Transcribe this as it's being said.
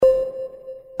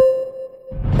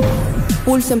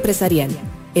Pulso Empresarial.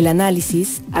 El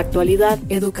análisis, actualidad,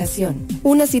 educación.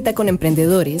 Una cita con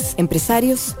emprendedores,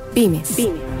 empresarios, pymes.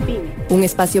 Un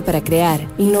espacio para crear,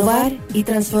 innovar y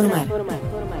transformar.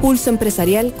 Pulso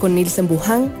Empresarial con Nilsen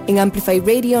Buján en Amplify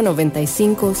Radio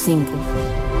 95.5.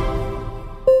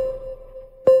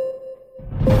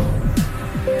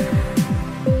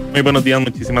 Muy buenos días,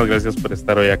 muchísimas gracias por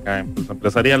estar hoy acá en Pulso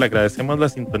Empresarial. Agradecemos la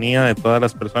sintonía de todas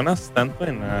las personas, tanto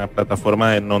en la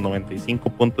plataforma de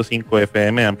 95.5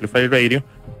 FM de Amplify Radio,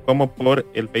 como por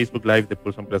el Facebook Live de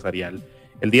Pulso Empresarial.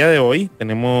 El día de hoy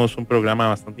tenemos un programa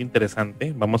bastante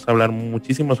interesante. Vamos a hablar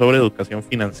muchísimo sobre educación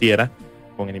financiera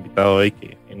con el invitado hoy,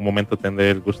 que en un momento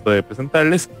tendré el gusto de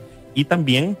presentarles. Y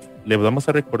también les vamos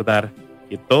a recordar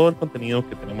que todo el contenido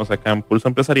que tenemos acá en Pulso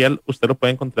Empresarial, usted lo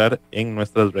puede encontrar en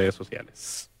nuestras redes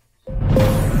sociales.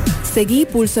 Seguí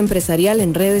Pulso Empresarial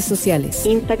en redes sociales: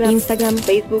 Instagram,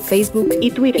 Facebook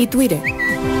y Twitter.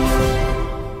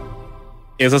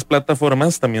 Esas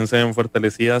plataformas también se ven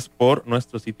fortalecidas por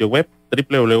nuestro sitio web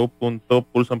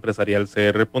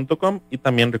www.pulsoempresarialcr.com, y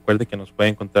también recuerde que nos puede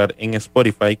encontrar en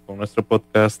Spotify con nuestro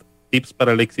podcast Tips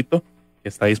para el Éxito, que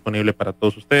está disponible para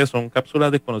todos ustedes. Son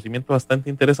cápsulas de conocimiento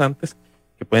bastante interesantes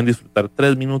que pueden disfrutar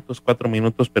 3 minutos, 4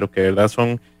 minutos, pero que de verdad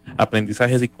son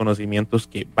aprendizajes y conocimientos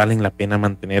que valen la pena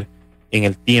mantener en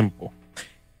el tiempo.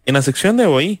 En la sección de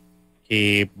hoy,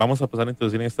 que vamos a pasar a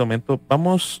introducir en este momento,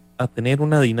 vamos a tener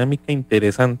una dinámica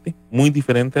interesante, muy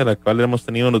diferente a la cual hemos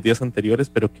tenido en los días anteriores,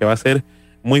 pero que va a ser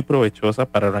muy provechosa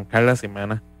para arrancar la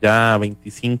semana, ya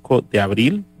 25 de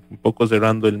abril, un poco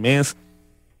cerrando el mes,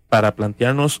 para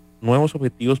plantearnos nuevos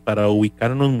objetivos, para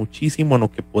ubicarnos muchísimo en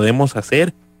lo que podemos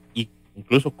hacer,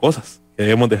 incluso cosas que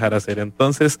debemos dejar hacer.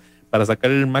 Entonces, para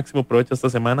sacar el máximo provecho esta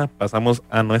semana, pasamos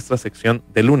a nuestra sección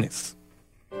de lunes.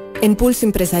 En Pulso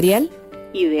Empresarial,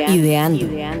 Ideando.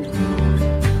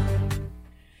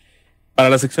 Para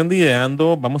la sección de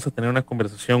Ideando, vamos a tener una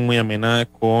conversación muy amena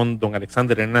con don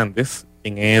Alexander Hernández,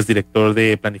 quien es director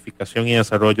de Planificación y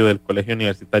Desarrollo del Colegio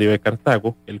Universitario de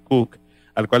Cartago, el CUC,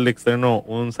 al cual le externo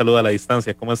un saludo a la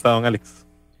distancia. ¿Cómo está, don Alex?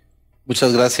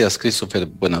 Muchas gracias, Christopher.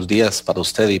 Buenos días para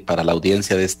usted y para la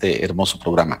audiencia de este hermoso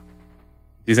programa.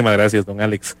 Muchísimas gracias, don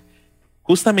Alex.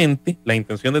 Justamente la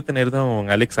intención de tener a don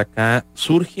Alex acá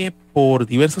surge por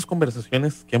diversas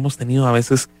conversaciones que hemos tenido a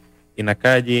veces en la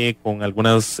calle con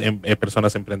algunas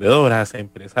personas emprendedoras,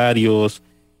 empresarios,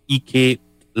 y que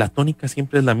la tónica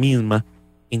siempre es la misma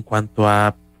en cuanto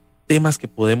a temas que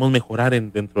podemos mejorar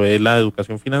dentro de la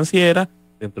educación financiera,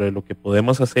 dentro de lo que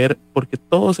podemos hacer, porque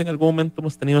todos en algún momento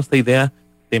hemos tenido esta idea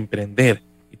de emprender,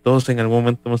 y todos en algún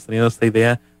momento hemos tenido esta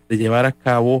idea de llevar a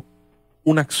cabo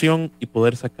una acción y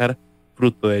poder sacar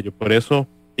fruto de ello. Por eso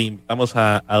te invitamos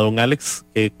a don Alex,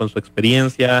 que con su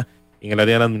experiencia en el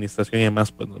área de la administración y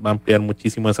demás, pues nos va a ampliar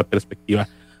muchísimo esa perspectiva.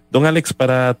 Don Alex,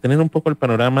 para tener un poco el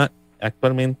panorama,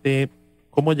 actualmente,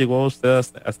 ¿cómo llegó usted a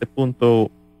este punto?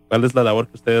 ¿Cuál es la labor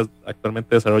que ustedes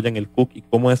actualmente desarrollan en el CUC y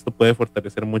cómo esto puede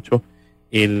fortalecer mucho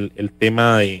el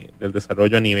tema del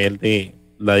desarrollo a nivel de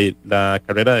la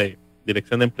carrera de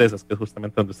dirección de empresas, que es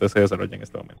justamente donde usted se desarrolla en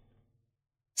este momento?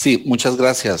 Sí, muchas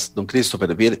gracias, don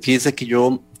Christopher. Fíjese que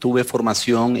yo tuve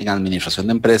formación en administración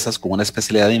de empresas con una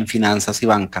especialidad en finanzas y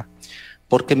banca,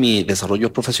 porque mi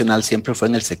desarrollo profesional siempre fue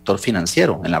en el sector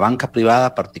financiero, en la banca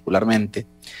privada particularmente,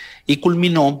 y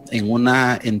culminó en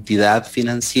una entidad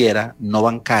financiera no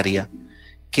bancaria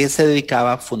que se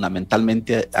dedicaba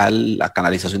fundamentalmente a la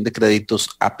canalización de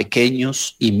créditos a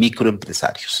pequeños y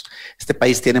microempresarios. Este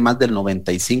país tiene más del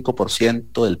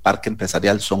 95% del parque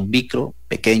empresarial son micro,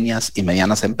 pequeñas y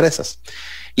medianas empresas.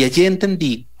 Y allí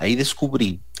ahí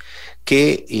descubrí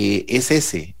que es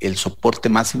ese el soporte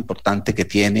más importante que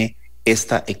tiene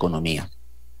esta economía.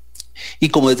 Y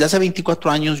como desde hace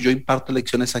 24 años yo imparto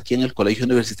lecciones aquí en el Colegio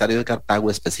Universitario de Cartago,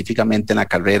 específicamente en la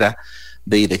carrera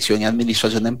de Dirección y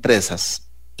Administración de Empresas,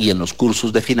 y en los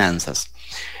cursos de finanzas,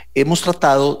 hemos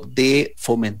tratado de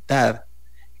fomentar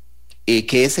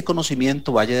que ese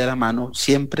conocimiento vaya de la mano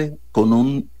siempre con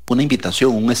una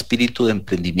invitación, un espíritu de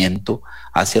emprendimiento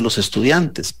hacia los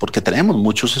estudiantes, porque tenemos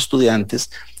muchos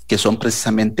estudiantes que son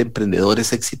precisamente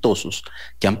emprendedores exitosos,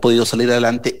 que han podido salir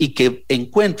adelante y que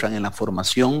encuentran en la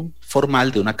formación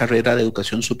formal de una carrera de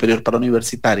educación superior para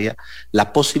universitaria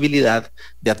la posibilidad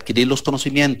de adquirir los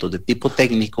conocimientos de tipo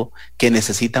técnico que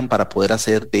necesitan para poder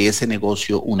hacer de ese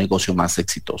negocio un negocio más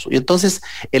exitoso. Y entonces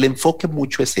el enfoque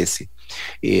mucho es ese,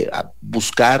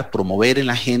 buscar, promover en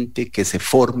la gente que se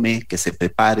forme, que se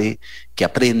prepare, que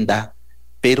aprenda,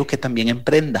 pero que también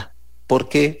emprenda,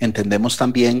 porque entendemos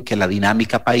también que la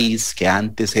dinámica país, que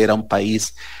antes era un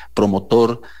país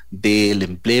promotor del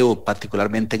empleo,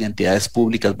 particularmente en entidades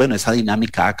públicas, bueno, esa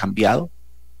dinámica ha cambiado.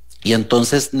 Y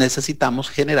entonces necesitamos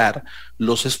generar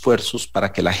los esfuerzos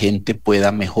para que la gente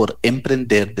pueda mejor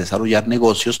emprender, desarrollar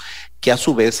negocios que a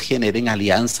su vez generen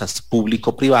alianzas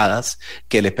público-privadas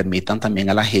que le permitan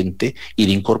también a la gente ir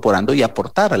incorporando y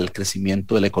aportar al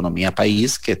crecimiento de la economía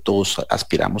país que todos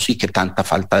aspiramos y que tanta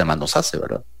falta además nos hace,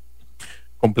 ¿verdad?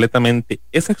 Completamente.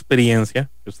 Esa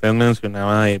experiencia que usted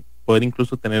mencionaba de poder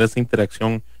incluso tener esa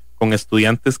interacción con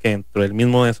estudiantes que dentro del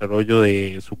mismo desarrollo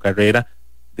de su carrera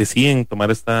deciden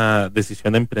tomar esta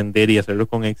decisión de emprender y hacerlo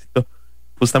con éxito,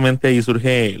 justamente ahí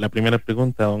surge la primera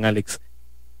pregunta, don Alex.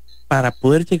 Para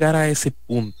poder llegar a ese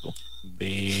punto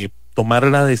de tomar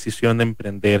la decisión de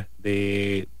emprender,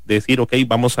 de decir, ok,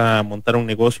 vamos a montar un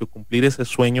negocio, cumplir ese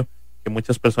sueño que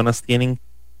muchas personas tienen,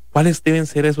 ¿cuáles deben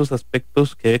ser esos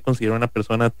aspectos que debe considerar una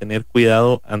persona tener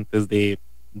cuidado antes de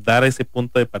dar ese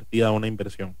punto de partida a una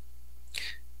inversión?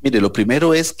 Mire, lo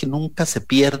primero es que nunca se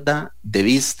pierda de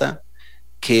vista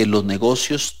que los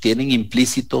negocios tienen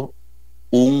implícito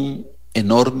un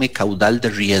enorme caudal de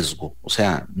riesgo. O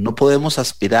sea, no podemos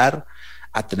aspirar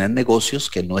a tener negocios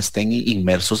que no estén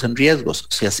inmersos en riesgos.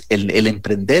 O sea, el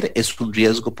emprender es un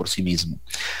riesgo por sí mismo.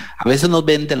 A veces nos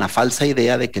venden la falsa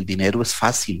idea de que el dinero es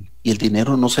fácil y el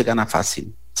dinero no se gana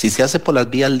fácil. Si se hace por las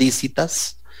vías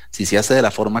lícitas, si se hace de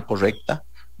la forma correcta,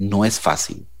 no es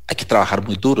fácil. Hay que trabajar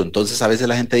muy duro. Entonces a veces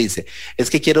la gente dice, es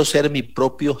que quiero ser mi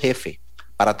propio jefe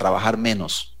para trabajar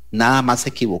menos. Nada más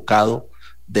equivocado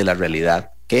de la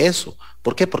realidad que eso.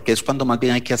 ¿Por qué? Porque es cuando más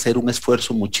bien hay que hacer un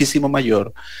esfuerzo muchísimo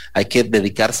mayor, hay que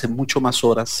dedicarse mucho más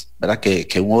horas, ¿verdad?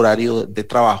 Que un horario de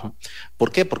trabajo.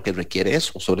 ¿Por qué? Porque requiere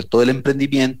eso, sobre todo el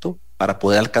emprendimiento, para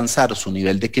poder alcanzar su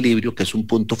nivel de equilibrio, que es un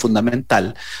punto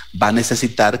fundamental, va a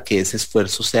necesitar que ese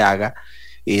esfuerzo se haga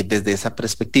desde esa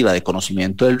perspectiva de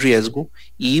conocimiento del riesgo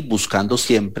y buscando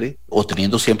siempre o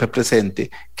teniendo siempre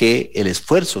presente que el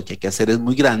esfuerzo que hay que hacer es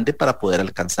muy grande para poder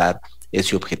alcanzar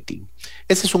ese objetivo.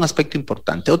 Ese es un aspecto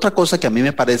importante. Otra cosa que a mí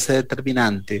me parece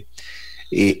determinante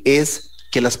es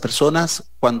que las personas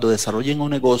cuando desarrollen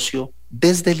un negocio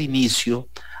desde el inicio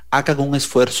hagan un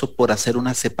esfuerzo por hacer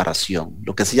una separación,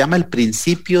 lo que se llama el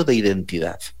principio de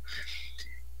identidad.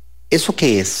 ¿Eso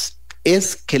qué es?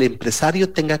 Es que el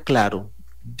empresario tenga claro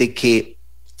de que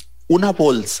una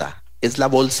bolsa es la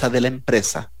bolsa de la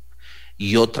empresa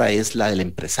y otra es la del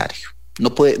empresario.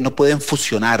 No pueden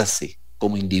fusionarse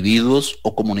como individuos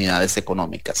o comunidades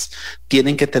económicas.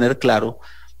 Tienen que tener claro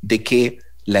de que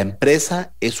la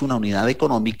empresa es una unidad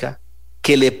económica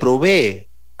que le provee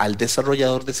al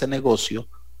desarrollador de ese negocio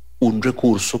un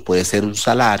recurso, puede ser un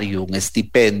salario, un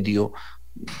estipendio,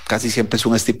 casi siempre es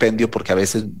un estipendio porque a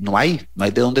veces no hay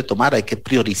de dónde tomar, hay que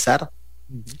priorizar.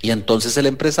 Y entonces el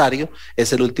empresario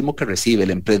es el último que recibe,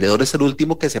 el emprendedor es el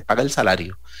último que se paga el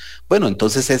salario. Bueno,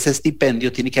 entonces ese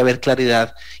estipendio tiene que haber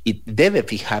claridad y debe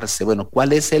fijarse, bueno,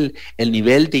 ¿cuál es el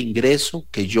nivel de ingreso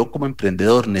que yo como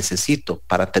emprendedor necesito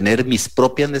para tener mis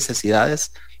propias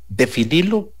necesidades?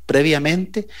 Definirlo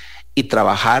previamente y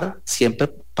trabajar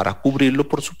siempre para cubrirlo,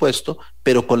 por supuesto,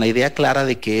 pero con la idea clara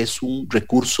de que es un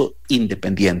recurso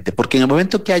independiente, porque en el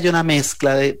momento que haya una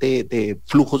mezcla de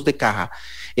flujos de caja,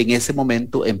 en ese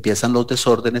momento empiezan los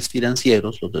desórdenes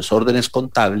financieros, los desórdenes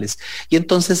contables, y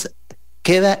entonces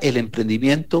queda el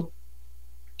emprendimiento,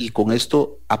 y con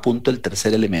esto apunto el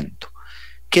tercer elemento,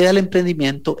 queda el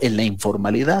emprendimiento en la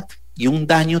informalidad. Y un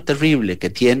daño terrible que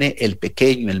tiene el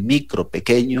pequeño, el micro,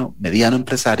 pequeño, mediano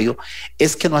empresario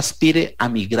es que no aspire a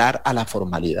migrar a la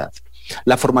formalidad.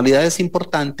 La formalidad es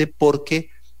importante porque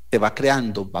te va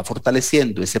creando, va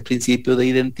fortaleciendo ese principio de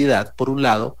identidad por un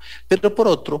lado, pero por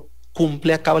otro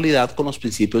cumple a cabalidad con los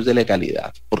principios de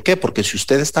legalidad. ¿Por qué? Porque si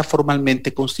usted está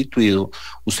formalmente constituido,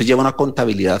 usted lleva una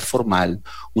contabilidad formal,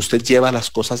 usted lleva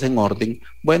las cosas en orden,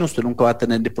 bueno, usted nunca va a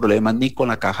tener problemas ni con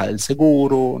la caja del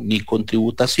seguro, ni con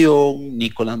tributación, ni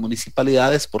con las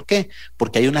municipalidades. ¿Por qué?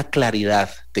 Porque hay una claridad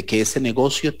de que ese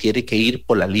negocio tiene que ir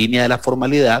por la línea de la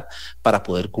formalidad para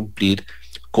poder cumplir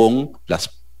con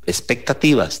las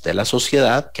expectativas de la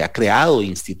sociedad que ha creado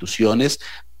instituciones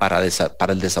para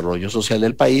el desarrollo social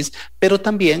del país, pero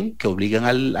también que obligan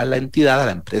a la entidad, a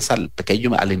la empresa,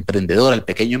 al emprendedor, al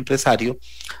pequeño empresario,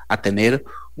 a tener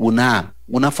una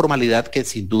formalidad que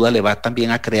sin duda le va también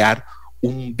a crear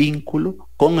un vínculo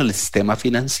con el sistema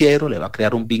financiero, le va a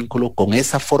crear un vínculo con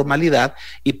esa formalidad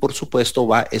y por supuesto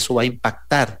eso va a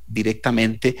impactar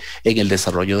directamente en el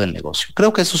desarrollo del negocio.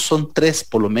 Creo que esos son tres,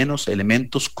 por lo menos,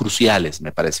 elementos cruciales,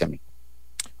 me parece a mí.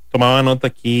 Tomaba nota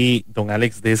aquí, don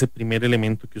Alex, de ese primer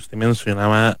elemento que usted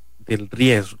mencionaba del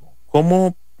riesgo.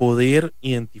 ¿Cómo poder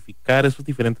identificar esos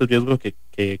diferentes riesgos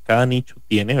que cada nicho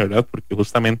tiene, verdad? Porque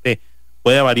justamente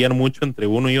puede variar mucho entre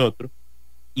uno y otro.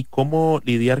 ¿Y cómo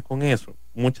lidiar con eso?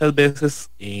 muchas veces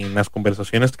en las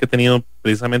conversaciones que he tenido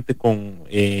precisamente con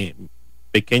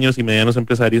pequeños y medianos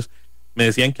empresarios, me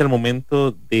decían que al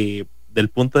momento del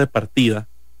punto de partida,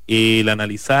 el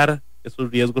analizar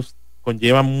esos riesgos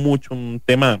conlleva mucho un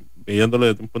tema, viéndolo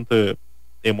desde un punto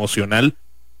emocional,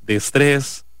 de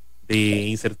estrés, de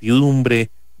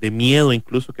incertidumbre, de miedo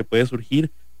incluso que puede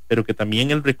surgir, pero que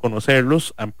también el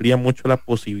reconocerlos amplía mucho la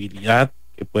posibilidad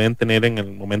que pueden tener en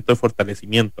el momento de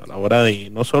fortalecimiento, a la hora de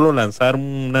no solo lanzar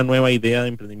una nueva idea de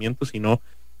emprendimiento, sino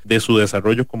de su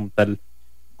desarrollo como tal.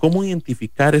 ¿Cómo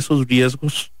identificar esos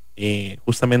riesgos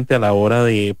justamente a la hora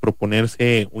de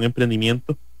proponerse un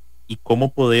emprendimiento y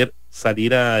cómo poder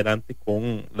salir adelante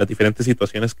con las diferentes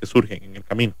situaciones que surgen en el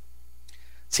camino?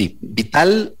 Sí,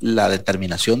 vital la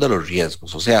determinación de los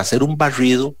riesgos, o sea, hacer un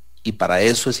barrido, y para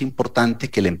eso es importante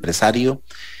que el empresario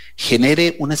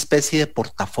genere una especie de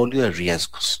portafolio de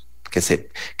riesgos, que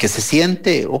se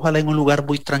siente, ojalá en un lugar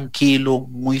muy tranquilo,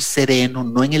 muy sereno,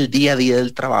 no en el día a día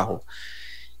del trabajo,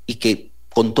 y que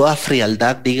con toda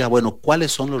frialdad diga, bueno,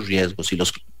 ¿cuáles son los riesgos? Y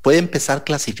los puede empezar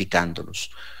clasificándolos.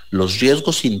 Los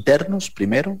riesgos internos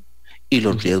primero y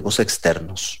los riesgos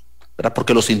externos, ¿verdad?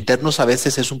 Porque los internos a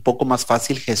veces es un poco más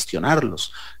fácil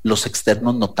gestionarlos, los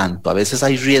externos no tanto. A veces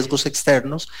hay riesgos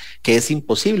externos que es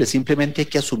imposible, simplemente hay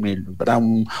que asumirlos, ¿verdad?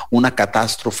 Una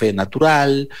catástrofe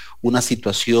natural, una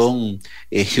situación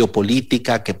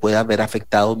geopolítica que pueda haber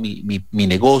afectado mi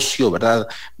negocio, ¿verdad?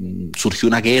 Surgió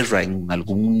una guerra en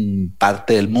algún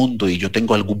parte del mundo y yo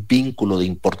tengo algún vínculo de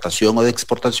importación o de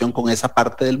exportación con esa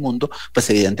parte del mundo, pues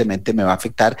evidentemente me va a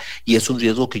afectar y es un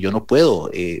riesgo que yo no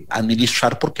puedo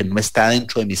administrar porque no está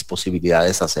dentro de mis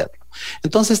posibilidades hacerlo.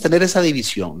 Entonces, tener esa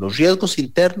división, los riesgos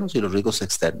internos y los riesgos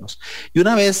externos. Y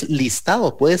una vez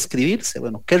listado, puede escribirse,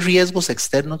 bueno, ¿qué riesgos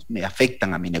externos me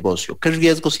afectan a mi negocio? ¿Qué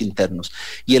riesgos internos?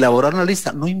 Y elaborar una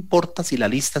lista, no importa si la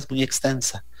lista es muy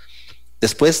extensa.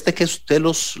 Después de que usted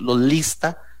los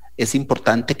lista, es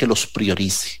importante que los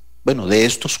priorice. Bueno, de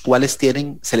estos, ¿cuáles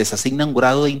se les asigna un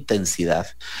grado de intensidad?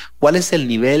 ¿Cuál es el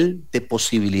nivel de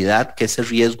posibilidad que ese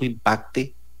riesgo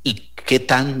impacte y qué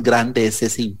tan grande es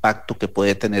ese impacto que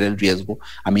puede tener el riesgo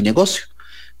a mi negocio?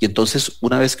 Y entonces,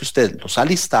 una vez que usted los ha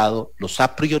listado, los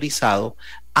ha priorizado,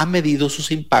 ha medido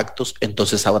sus impactos,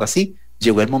 entonces ahora sí,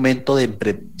 llegó el momento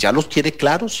ya los tiene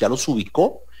claros, ya los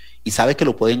ubicó y sabe que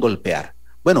lo pueden golpear.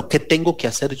 Bueno, ¿qué tengo que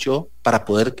hacer yo para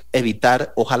poder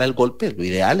evitar, ojalá el golpe, lo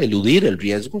ideal, eludir el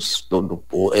riesgo,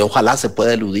 ojalá se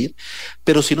pueda eludir,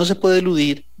 pero si no se puede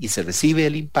eludir y se recibe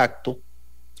el impacto,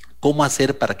 ¿cómo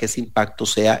hacer para que ese impacto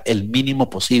sea el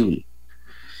mínimo posible?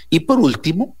 Y por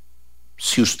último,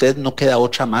 si usted no queda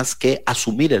otra más que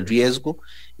asumir el riesgo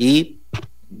y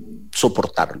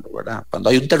soportarlo, ¿verdad? Cuando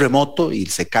hay un terremoto y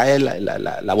se cae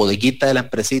la bodeguita de la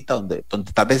empresita donde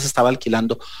tal vez estaba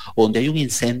alquilando, o donde hay un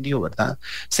incendio, ¿verdad?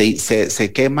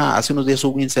 Se quema, hace unos días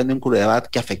hubo un incendio en Curridabat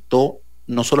que afectó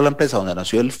no solo la empresa donde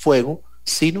nació el fuego,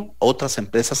 sino otras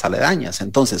empresas aledañas.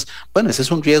 Entonces, bueno, ese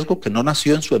es un riesgo que no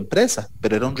nació en su empresa,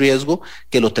 pero era un riesgo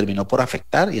que lo terminó por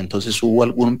afectar y entonces hubo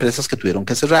algunas empresas que tuvieron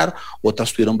que cerrar,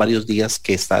 otras tuvieron varios días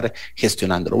que estar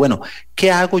gestionándolo. Bueno,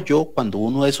 ¿qué hago yo cuando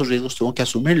uno de esos riesgos tengo que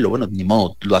asumirlo? Bueno, ni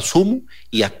modo, lo asumo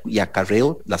y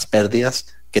acarreo las pérdidas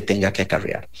que tenga que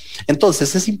acarrear.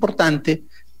 Entonces, es importante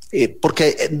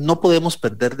porque no podemos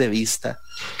perder de vista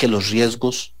que los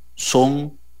riesgos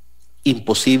son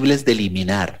imposibles de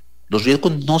eliminar. Los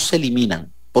riesgos no se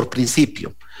eliminan por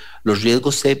principio, los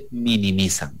riesgos se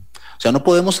minimizan. O sea, no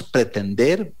podemos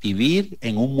pretender vivir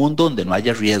en un mundo donde no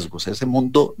haya riesgos. Ese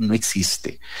mundo no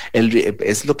existe.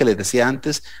 Es lo que les decía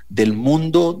antes del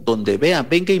mundo donde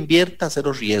venga, invierta a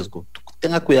cero riesgo.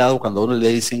 Tenga cuidado cuando a uno le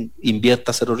dicen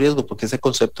invierta a cero riesgo, porque ese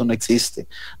concepto no existe.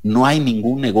 No hay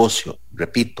ningún negocio,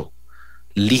 repito,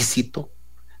 lícito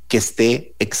que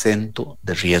esté exento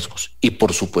de riesgos. Y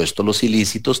por supuesto, los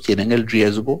ilícitos tienen el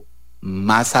riesgo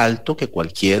más alto que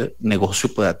cualquier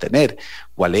negocio pueda tener.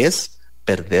 ¿Cuál es?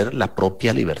 Perder la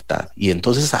propia libertad. Y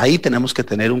entonces ahí tenemos que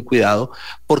tener un cuidado,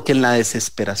 porque en la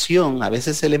desesperación, a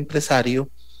veces el empresario,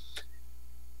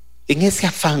 en ese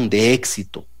afán de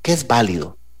éxito, que es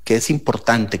válido, que es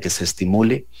importante que se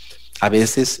estimule, a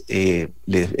veces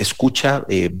le escucha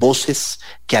voces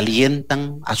que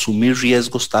alientan a asumir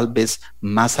riesgos tal vez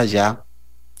más allá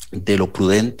de lo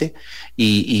prudente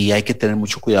y hay que tener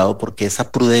mucho cuidado porque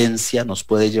esa prudencia nos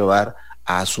puede llevar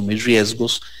a asumir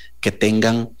riesgos que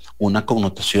tengan una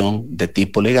connotación de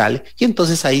tipo legal y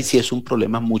entonces ahí sí es un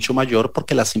problema mucho mayor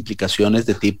porque las implicaciones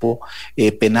de tipo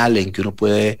penal en que uno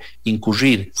puede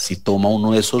incurrir si toma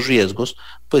uno de esos riesgos,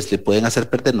 pues le pueden hacer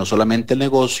perder no solamente el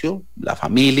negocio, la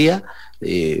familia,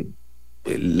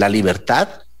 la libertad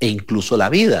e incluso la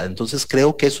vida. Entonces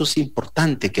creo que eso es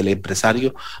importante, que el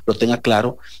empresario lo tenga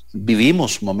claro.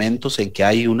 Vivimos momentos en que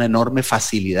hay una enorme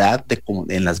facilidad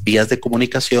en las vías de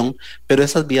comunicación, pero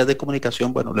esas vías de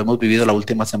comunicación, bueno, lo hemos vivido la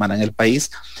última semana en el país,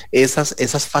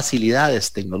 esas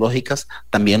facilidades tecnológicas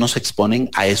también nos exponen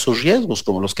a esos riesgos,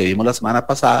 como los que vimos la semana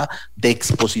pasada, de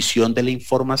exposición de la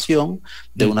información,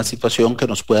 de una situación que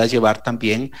nos pueda llevar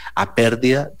también a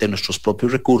pérdida de nuestros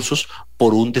propios recursos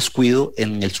por un descuido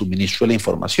en el suministro de la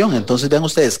información. Entonces vean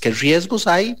ustedes qué riesgos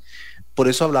hay. Por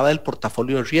eso hablaba del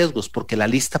portafolio de riesgos, porque la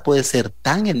lista puede ser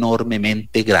tan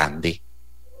enormemente grande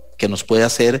que nos puede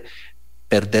hacer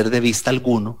perder de vista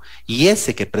alguno, y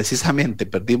ese que precisamente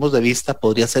perdimos de vista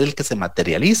podría ser el que se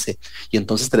materialice, y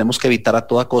entonces tenemos que evitar a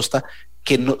toda costa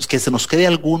que se nos quede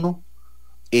alguno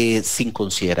sin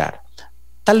considerar.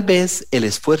 Tal vez el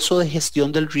esfuerzo de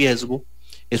gestión del riesgo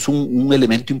es un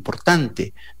elemento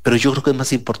importante, pero yo creo que es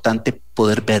más importante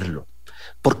poder verlo,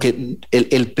 porque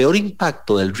el peor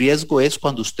impacto del riesgo es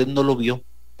cuando usted no lo vio,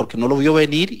 porque no lo vio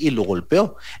venir y lo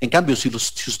golpeó. En cambio, si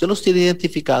usted los tiene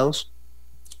identificados,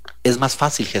 es más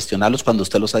fácil gestionarlos cuando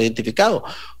usted los ha identificado.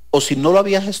 O si no lo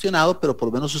había gestionado, pero por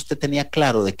lo menos usted tenía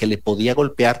claro de que le podía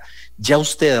golpear, ya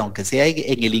usted, aunque sea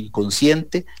en el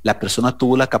inconsciente, la persona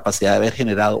tuvo la capacidad de haber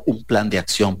generado un plan de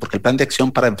acción, porque el plan de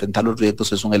acción para enfrentar los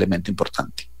riesgos es un elemento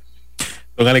importante.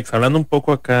 Don Alex, hablando un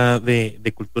poco acá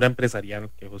de cultura empresarial,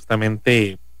 que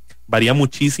justamente varía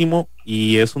muchísimo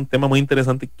y es un tema muy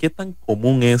interesante, ¿qué tan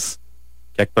común es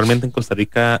que actualmente en Costa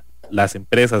Rica las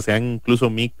empresas, sean incluso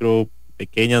micro,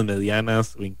 pequeñas,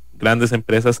 medianas o grandes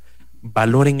empresas,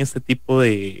 valoren este tipo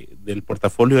del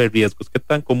portafolio de riesgos? ¿Qué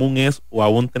tan común es o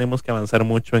aún tenemos que avanzar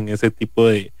mucho en ese tipo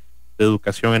de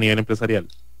educación a nivel empresarial?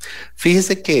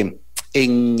 Fíjese que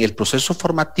en el proceso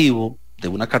formativo de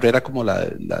una carrera como la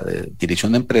de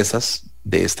dirección de empresas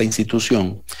de esta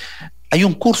institución, hay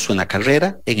un curso en la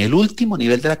carrera, en el último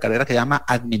nivel de la carrera, que se llama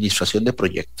Administración de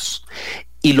Proyectos.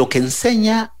 Y lo que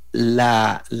enseña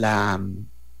la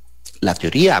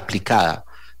teoría aplicada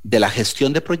de la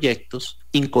gestión de proyectos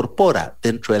incorpora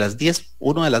dentro de las 10,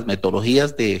 una de las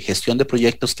metodologías de gestión de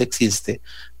proyectos que existe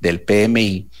del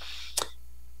PMI,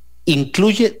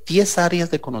 incluye 10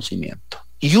 áreas de conocimiento.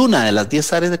 Y una de las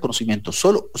 10 áreas de conocimiento,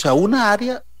 una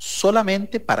área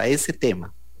solamente para ese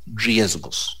tema,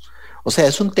 riesgos. O sea,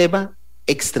 es un tema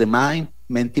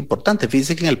extremadamente importante.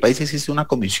 Fíjense que en el país existe una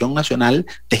Comisión Nacional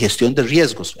de Gestión de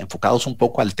Riesgos, enfocados un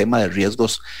poco al tema de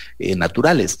riesgos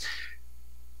naturales.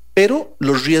 Pero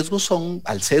los riesgos son,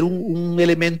 al ser un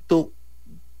elemento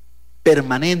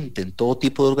permanente en todo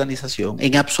tipo de organización,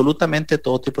 en absolutamente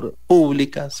todo tipo de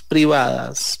públicas,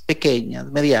 privadas, pequeñas,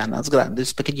 medianas,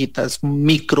 grandes, pequeñitas,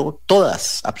 micro,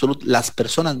 todas, las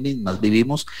personas mismas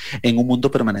vivimos en un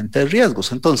mundo permanente de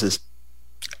riesgos. Entonces,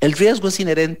 el riesgo es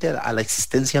inherente a la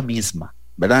existencia misma,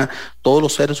 ¿verdad? Todos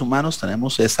los seres humanos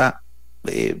tenemos esa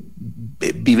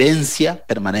vivencia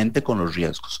permanente con los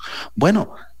riesgos.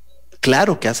 Bueno,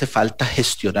 claro que hace falta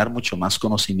gestionar mucho más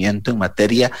conocimiento en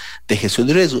materia de gestión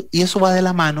de riesgo, y eso va de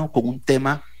la mano con un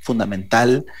tema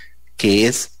fundamental que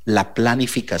es la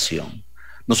planificación.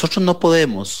 Nosotros no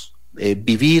podemos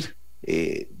ir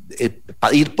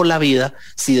por la vida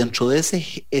si dentro de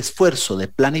ese esfuerzo de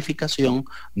planificación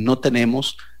no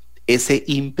tenemos ese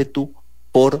ímpetu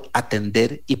por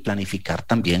atender y planificar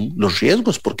también los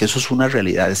riesgos, porque eso es una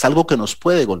realidad, es algo que nos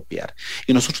puede golpear,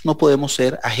 y nosotros no podemos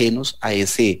ser ajenos a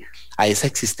esa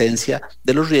existencia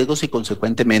de los riesgos, y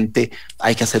consecuentemente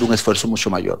hay que hacer un esfuerzo mucho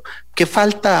mayor. ¿Que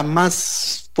falta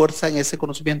más fuerza en ese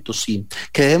conocimiento? Sí.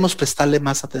 ¿Que debemos prestarle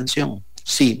más atención?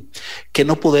 Sí. Que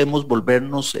no podemos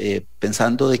volvernos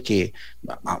pensando de que,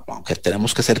 aunque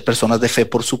tenemos que ser personas de fe,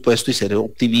 por supuesto, y ser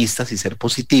optimistas y ser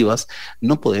positivas,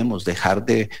 no podemos dejar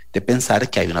de pensar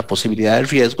que hay una posibilidad de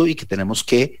riesgo y que tenemos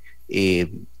que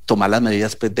tomar las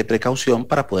medidas de precaución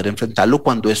para poder enfrentarlo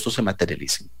cuando esto se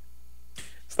materialice.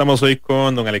 Estamos hoy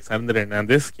con don Alexander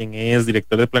Hernández, quien es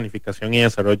director de Planificación y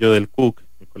Desarrollo del CUC,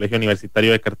 el Colegio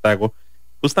Universitario de Cartago.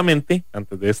 Justamente,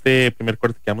 antes de este primer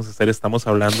corte que vamos a hacer, estamos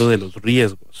hablando de los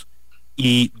riesgos.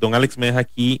 Y don Alex me deja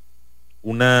aquí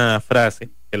una frase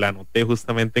que la anoté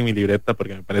justamente en mi libreta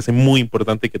porque me parece muy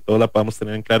importante que todos la podamos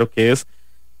tener en claro, que es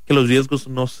que los riesgos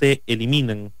no se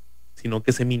eliminan, sino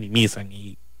que se minimizan.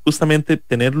 Y justamente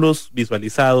tenerlos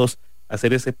visualizados,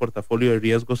 hacer ese portafolio de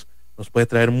riesgos, nos puede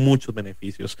traer muchos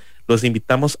beneficios. Los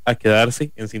invitamos a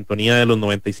quedarse en sintonía de los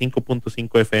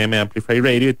 95.5 FM Amplify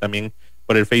Radio y también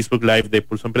por el Facebook Live de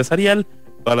Pulso Empresarial.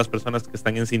 Todas las personas que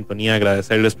están en sintonía,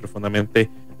 agradecerles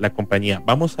profundamente la compañía.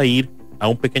 Vamos a ir a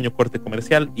un pequeño corte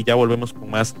comercial y ya volvemos con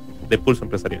más de Pulso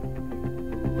Empresarial.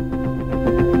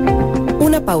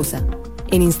 Una pausa.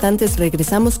 En instantes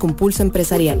regresamos con Pulso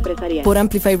Empresarial por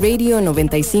Amplify Radio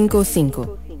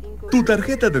 95.5. Tu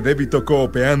tarjeta de débito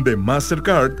Coopeande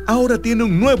Mastercard ahora tiene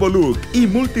un nuevo look y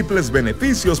múltiples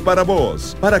beneficios para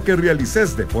vos, para que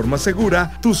realices de forma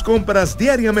segura tus compras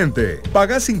diariamente.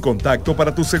 Paga sin contacto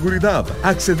para tu seguridad,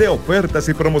 accede a ofertas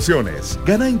y promociones,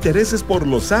 gana intereses por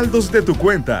los saldos de tu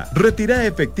cuenta, retira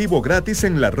efectivo gratis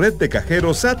en la red de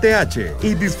cajeros ATH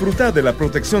y disfruta de la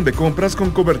protección de compras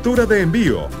con cobertura de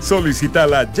envío.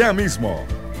 Solicítala ya mismo.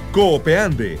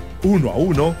 Coopeande, 1 a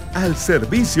 1 al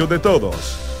servicio de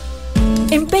todos.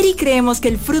 En Peri creemos que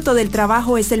el fruto del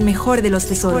trabajo es el mejor de los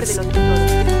tesoros.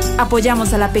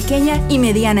 Apoyamos a la pequeña y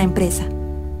mediana empresa.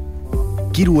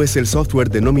 Kiru es el software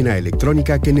de nómina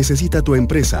electrónica que necesita tu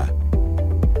empresa.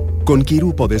 Con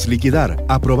Kiru podés liquidar,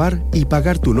 aprobar y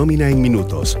pagar tu nómina en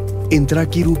minutos. Entra a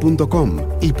kiru.com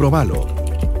y probalo.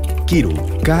 Kiru,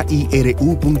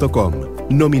 Kiru.com.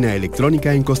 Nómina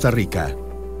electrónica en Costa Rica.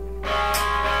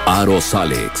 Aros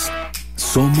Alex.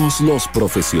 Somos los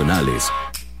profesionales.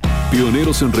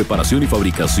 Pioneros en reparación y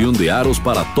fabricación de aros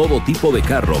para todo tipo de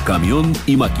carro, camión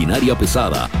y maquinaria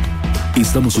pesada.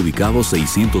 Estamos ubicados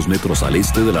 600 metros al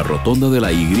este de la rotonda de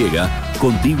la Y,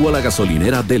 contigua a la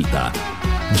gasolinera Delta.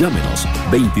 Llámenos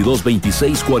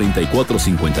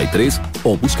 2226-4453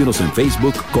 o búsquenos en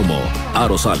Facebook como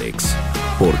Aros Alex,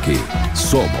 porque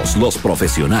somos los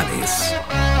profesionales.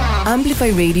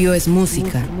 Amplify Radio es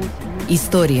música,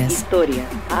 historias,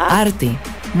 arte,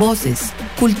 voces,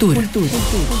 cultura.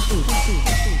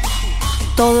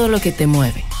 Todo lo que te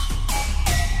mueve.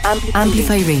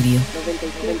 Amplify Radio.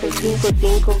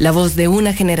 La voz de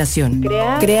una generación.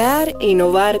 Crear,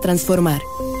 innovar, transformar.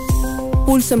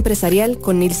 Pulso Empresarial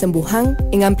con Nilsen Buján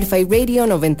en Amplify Radio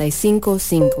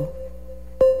 95.5.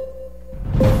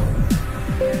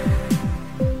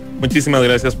 Muchísimas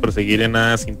gracias por seguir en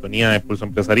la sintonía de Pulso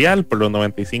Empresarial por los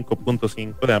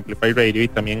 95.5 de Amplify Radio y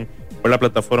también por la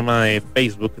plataforma de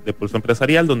Facebook de Pulso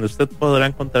Empresarial, donde usted podrá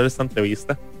encontrar esta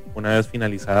entrevista una vez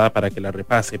finalizada para que la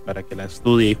repase, para que la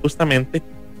estudie y justamente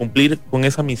cumplir con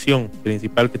esa misión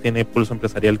principal que tiene Pulso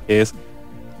Empresarial, que es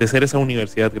de ser esa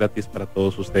universidad gratis para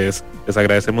todos ustedes. Les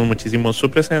agradecemos muchísimo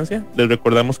su presencia. Les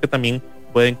recordamos que también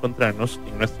puede encontrarnos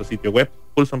en nuestro sitio web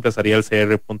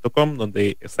pulsoempresarialcr.com,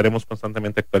 donde estaremos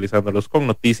constantemente actualizándolos con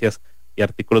noticias y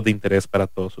artículos de interés para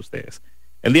todos ustedes.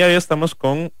 El día de hoy estamos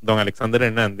con don Alexander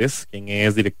Hernández, quien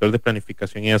es director de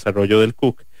Planificación y Desarrollo del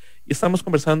CUC, y estamos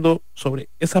conversando sobre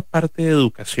esa parte de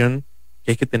educación que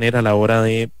hay que tener a la hora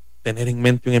de tener en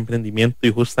mente un emprendimiento.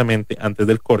 Y justamente antes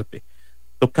del corte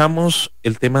tocamos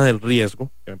el tema del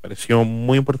riesgo, que me pareció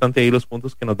muy importante ahí los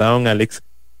puntos que nos da don Alex,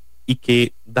 y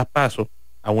que da paso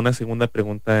a una segunda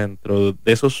pregunta dentro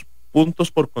de esos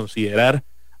puntos por considerar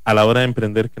a la hora de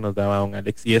emprender que nos daba don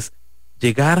Alex, y es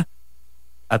llegar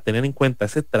a tener en cuenta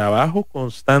ese trabajo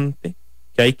constante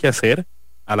que hay que hacer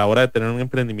a la hora de tener un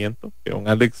emprendimiento, que don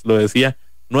Alex lo decía,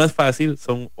 no es fácil,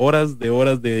 son horas de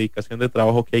dedicación de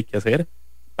trabajo que hay que hacer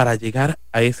para llegar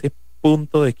a ese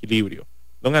punto de equilibrio.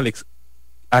 Don Alex,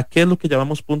 ¿a qué es lo que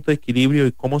llamamos punto de equilibrio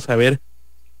y cómo saber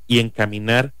y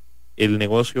encaminar el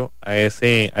negocio a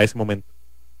ese momento?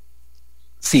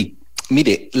 Sí,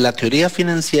 mire, la teoría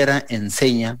financiera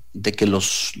enseña de que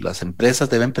las empresas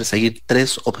deben perseguir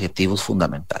 3 objetivos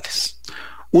fundamentales.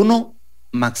 1,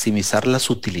 maximizar las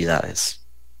utilidades.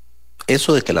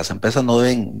 Eso de que las empresas no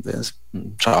deben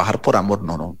trabajar por amor,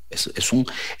 no, es un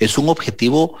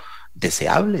objetivo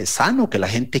deseable, sano, que la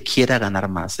gente quiera ganar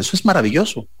más. Eso es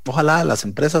maravilloso. Ojalá las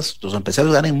empresas, los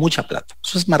empresarios ganen mucha plata.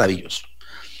 Eso es maravilloso.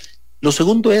 Lo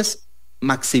segundo es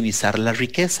maximizar la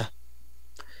riqueza.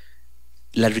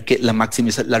 La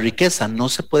riqueza no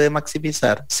se puede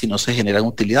maximizar si no se generan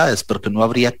utilidades, porque no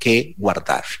habría que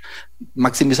guardar.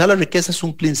 Maximizar la riqueza es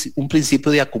un principio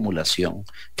de acumulación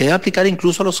que debe aplicar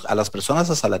incluso a las personas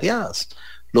asalariadas.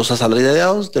 Los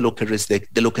asalariados, de lo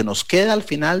que nos queda al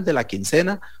final de la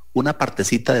quincena, una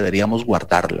partecita deberíamos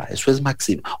guardarla. Eso es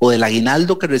máximo. O del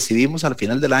aguinaldo que recibimos al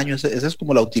final del año, esa es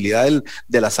como la utilidad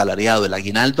del asalariado, el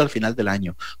aguinaldo al final del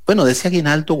año. Bueno, de ese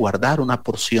aguinaldo guardar una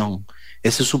porción.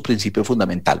 Ese es un principio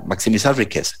fundamental, maximizar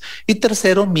riqueza. Y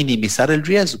tercero, minimizar el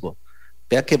riesgo.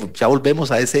 Vea que ya volvemos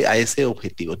a ese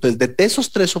objetivo. Entonces, de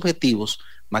esos 3 objetivos,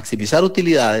 maximizar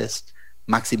utilidades,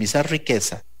 maximizar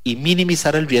riqueza y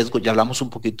minimizar el riesgo, ya hablamos un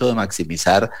poquito de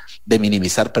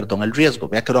minimizar el riesgo.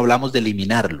 Vea que no hablamos de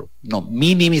eliminarlo, no,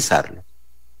 minimizarlo.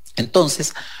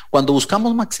 Entonces, cuando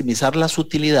buscamos maximizar las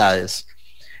utilidades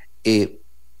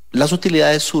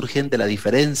surgen de la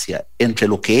diferencia entre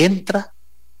lo que entra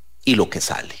y lo que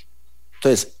sale.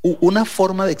 Entonces, una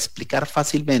forma de explicar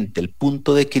fácilmente el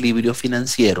punto de equilibrio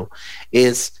financiero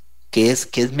es que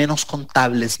es menos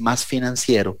contable, es más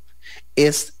financiero,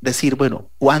 es decir, bueno,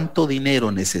 ¿cuánto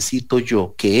dinero necesito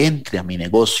yo que entre a mi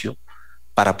negocio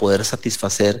para poder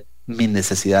satisfacer mis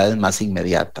necesidades más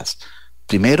inmediatas?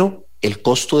 Primero, el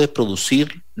costo de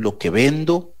producir lo que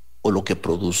vendo o lo que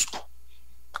produzco,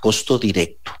 costo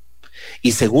directo.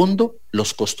 Y segundo,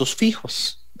 los costos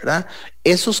fijos, ¿verdad?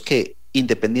 Esos que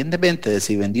independientemente de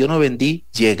si vendí o no vendí,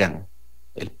 llegan.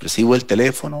 El recibo del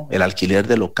teléfono, el alquiler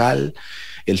del local,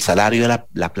 el salario de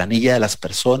la planilla de las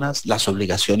personas, las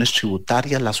obligaciones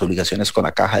tributarias, las obligaciones con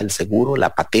la caja del seguro,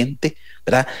 la patente,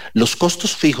 ¿verdad? Los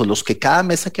costos fijos, los que cada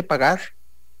mes hay que pagar,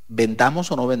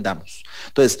 vendamos o no vendamos.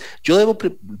 Entonces, yo debo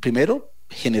primero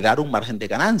generar un margen de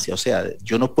ganancia, o sea,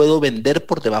 yo no puedo vender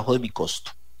por debajo de mi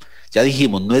costo. Ya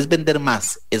dijimos, no es vender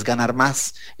más, es ganar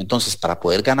más. Entonces, para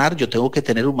poder ganar, yo tengo que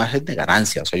tener un margen de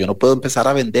ganancia. O sea, yo no puedo empezar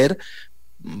a vender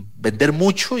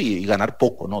mucho y ganar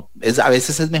poco, ¿no? A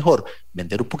veces es mejor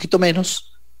vender un poquito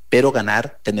menos, pero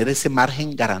ganar, tener ese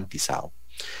margen garantizado.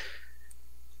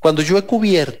 Cuando yo he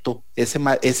cubierto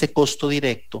ese costo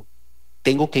directo,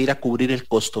 tengo que ir a cubrir el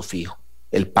costo fijo,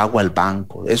 el pago al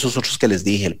banco, esos otros que les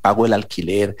dije, el pago del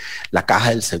alquiler, la caja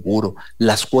del seguro,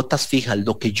 las cuotas fijas,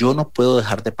 lo que yo no puedo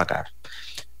dejar de pagar.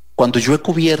 Cuando yo he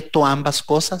cubierto ambas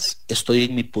cosas, estoy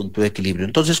en mi punto de equilibrio.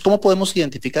 Entonces, ¿cómo podemos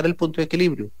identificar el punto de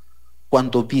equilibrio?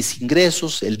 Cuando mis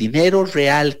ingresos, el dinero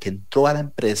real que entró a la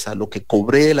empresa, lo que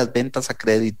cobré de las ventas a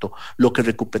crédito, lo que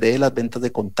recuperé de las ventas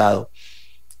de contado,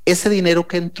 ese dinero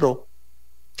que entró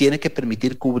tiene que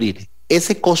permitir cubrir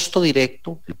ese costo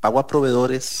directo, el pago a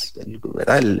proveedores,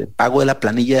 el pago de la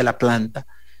planilla de la planta,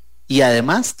 y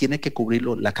además tiene que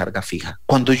cubrirlo la carga fija.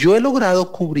 Cuando yo he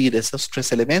logrado cubrir esos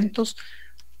tres elementos,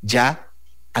 ya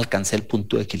alcancé el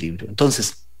punto de equilibrio.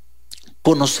 Entonces,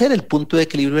 conocer el punto de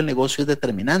equilibrio del negocio es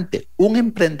determinante. Un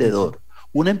emprendedor,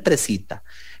 una empresita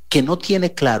que no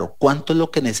tiene claro cuánto es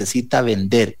lo que necesita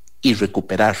vender y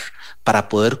recuperar para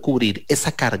poder cubrir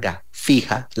esa carga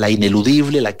fija, la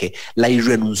ineludible, la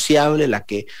irrenunciable, la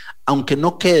que, aunque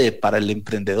no quede para el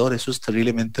emprendedor, eso es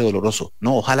terriblemente doloroso.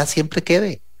 No, ojalá siempre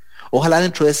quede. Ojalá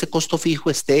dentro de ese costo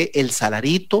fijo esté el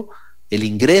salarito, el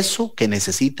ingreso que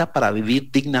necesita para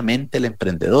vivir dignamente el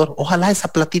emprendedor. Ojalá esa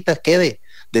platita quede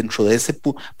dentro de ese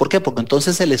punto. ¿Por qué? Porque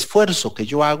entonces el esfuerzo que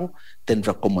yo hago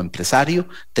como empresario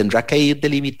tendrá que ir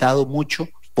delimitado mucho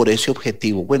por ese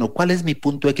objetivo. Bueno, ¿cuál es mi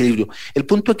punto de equilibrio? El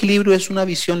punto de equilibrio es una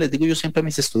visión, les digo yo siempre a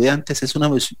mis estudiantes, es una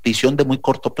visión de muy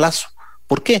corto plazo.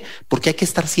 ¿Por qué? Porque hay que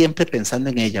estar siempre pensando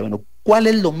en ella. Bueno, ¿cuál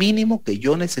es lo mínimo que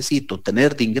yo necesito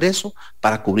tener de ingreso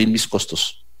para cubrir mis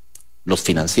costos? Los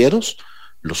financieros,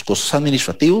 los costos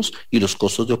administrativos y los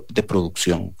costos de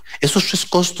producción. Esos tres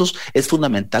costos es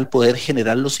fundamental poder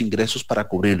generar los ingresos para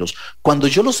cubrirlos. Cuando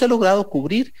yo los he logrado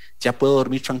cubrir, ya puedo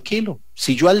dormir tranquilo.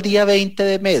 Si yo al día 20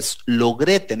 de mes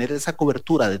logré tener esa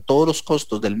cobertura de todos los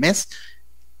costos del mes,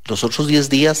 los otros 10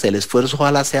 días el esfuerzo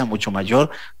ojalá sea mucho mayor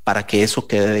para que eso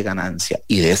quede de ganancia.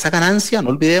 Y de esa ganancia,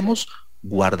 no olvidemos,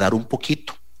 guardar un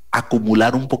poquito,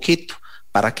 acumular un poquito.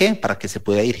 ¿Para qué? Para que se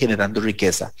pueda ir generando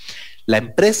riqueza. La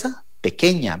empresa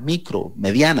pequeña, micro,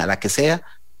 mediana, la que sea,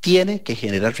 tiene que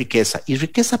generar riqueza. ¿Y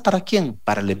riqueza para quién?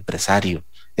 Para el empresario.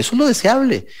 Eso es lo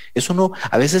deseable. Eso no,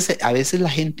 a veces la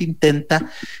gente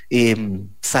intenta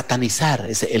satanizar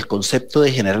el concepto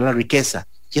de generar la riqueza,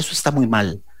 y eso está muy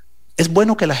mal. ¿Es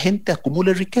bueno que la gente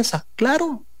acumule riqueza?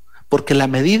 Claro, porque la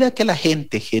medida que la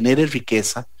gente genere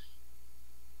riqueza,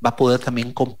 va a poder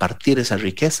también compartir esa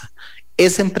riqueza.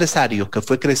 Ese empresario que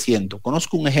fue creciendo,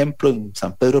 conozco un ejemplo en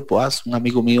San Pedro de Poás, un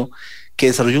amigo mío que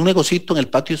desarrolló un negocito en el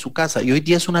patio de su casa y hoy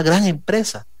día es una gran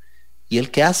empresa. Y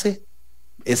el que hace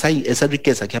esa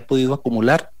riqueza que ha podido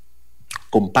acumular,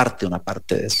 comparte una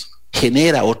parte de eso,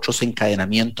 genera otros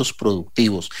encadenamientos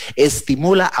productivos,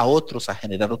 estimula a otros a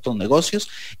generar otros negocios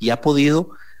y ha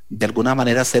podido de alguna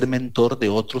manera ser mentor de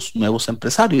otros nuevos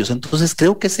empresarios. Entonces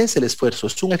creo que ese es el esfuerzo,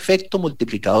 es un efecto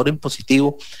multiplicador en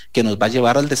positivo que nos va a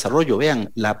llevar al desarrollo. Vean,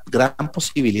 la gran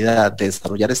posibilidad de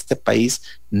desarrollar este país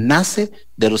nace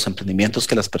de los emprendimientos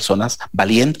que las personas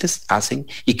valientes hacen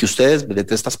y que ustedes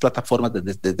desde estas plataformas,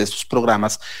 desde estos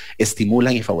programas,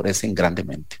 estimulan y favorecen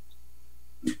grandemente.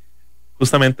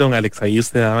 Justamente, don Alex, ahí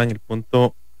usted daba en el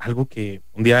punto algo que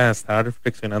un día estaba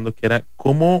reflexionando, que era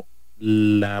cómo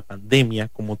la pandemia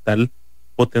como tal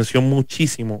potenció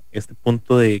muchísimo este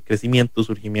punto de crecimiento,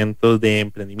 surgimiento de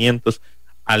emprendimientos,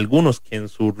 algunos que en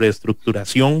su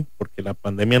reestructuración, porque la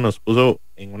pandemia nos puso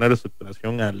en una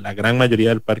reestructuración a la gran mayoría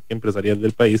del parque empresarial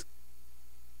del país,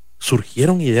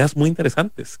 surgieron ideas muy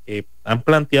interesantes que han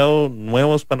planteado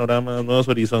nuevos panoramas, nuevos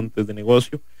horizontes de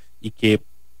negocio y que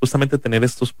justamente tener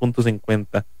estos puntos en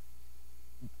cuenta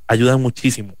ayuda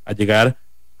muchísimo a llegar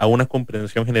a una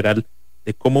comprensión general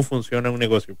de cómo funciona un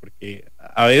negocio, porque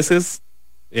a veces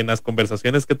en las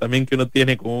conversaciones que también que uno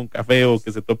tiene con un café o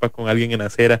que se topa con alguien en la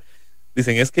acera,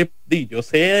 dicen, es que yo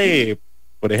sé de,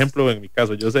 por ejemplo, en mi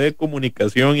caso, yo sé de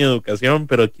comunicación y educación,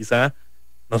 pero quizá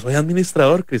no soy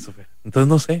administrador, Christopher, entonces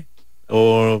no sé,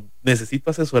 o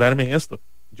necesito asesorarme en esto.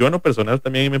 Yo en lo personal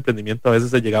también en mi emprendimiento a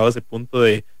veces he llegado a ese punto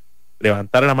de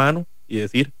levantar la mano y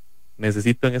decir,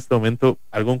 necesito en este momento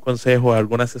algún consejo,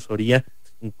 alguna asesoría,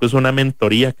 incluso una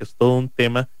mentoría, que es todo un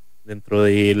tema dentro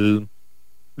de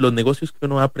los negocios que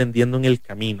uno va aprendiendo en el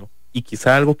camino. Y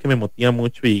quizá algo que me motiva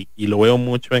mucho y lo veo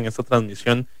mucho en esta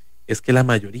transmisión es que la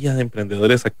mayoría de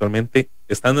emprendedores actualmente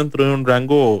están dentro de un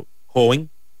rango joven,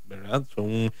 ¿verdad?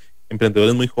 Son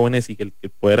emprendedores muy jóvenes y que el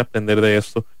poder aprender de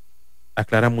esto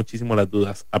aclara muchísimo las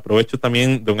dudas. Aprovecho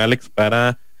también, don Alex,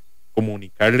 para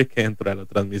comunicarle que dentro de la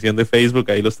transmisión de Facebook,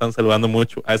 ahí lo están saludando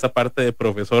mucho, a esa parte de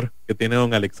profesor que tiene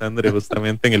don Alexandre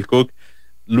justamente en el Cook,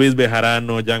 Luis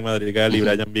Bejarano, Jan Madrigal y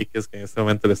Brian Víquez, que en este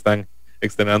momento le están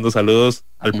externando saludos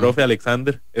al profe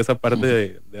Alexander, esa parte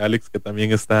de Alex que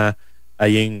también está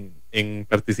ahí en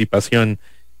participación.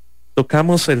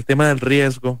 Tocamos el tema del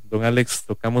riesgo, don Alex,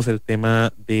 tocamos el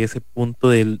tema de ese punto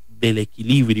del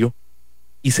equilibrio,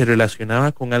 y se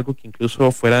relacionaba con algo que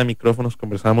incluso fuera de micrófonos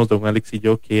conversábamos don Alex y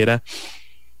yo, que era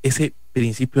ese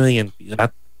principio de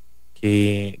identidad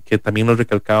que también nos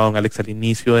recalcaba don Alex al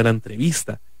inicio de la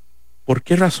entrevista. ¿Por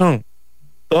qué razón?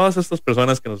 Todas estas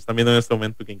personas que nos están viendo en este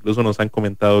momento, que incluso nos han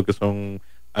comentado que son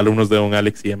alumnos de don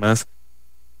Alex y demás,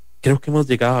 creo que hemos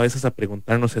llegado a veces a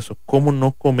preguntarnos eso, ¿cómo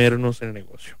no comernos el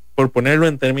negocio? Por ponerlo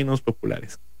en términos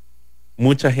populares.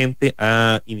 Mucha gente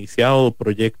ha iniciado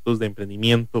proyectos de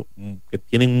emprendimiento que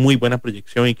tienen muy buena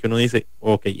proyección y que uno dice,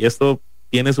 ok, esto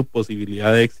tiene su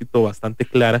posibilidad de éxito bastante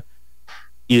clara,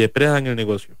 y depredan el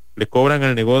negocio, le cobran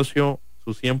al negocio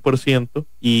su 100%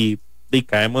 y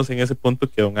caemos en ese punto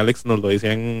que don Alex nos lo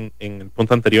decía en el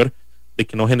punto anterior, de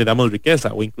que no generamos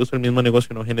riqueza, o incluso el mismo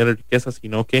negocio no genera riqueza,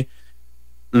 sino que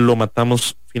lo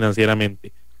matamos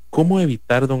financieramente. ¿Cómo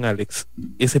evitar, don Alex,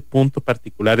 ese punto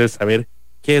particular, el saber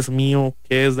qué es mío,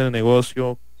 qué es del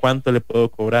negocio, cuánto le puedo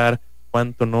cobrar,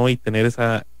 cuánto no, y tener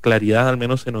esa claridad al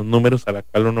menos en los números a la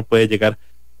cual uno puede llegar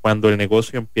cuando el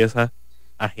negocio empieza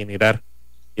a generar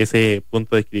ese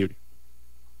punto de equilibrio?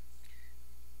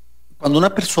 Cuando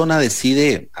una persona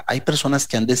decide, hay personas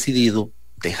que han decidido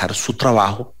dejar su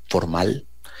trabajo formal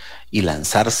y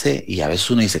lanzarse, y a veces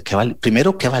uno dice,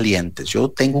 primero, qué valientes. Yo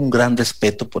tengo un gran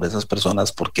respeto por esas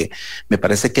personas porque me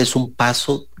parece que es un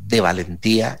paso de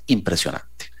valentía impresionante.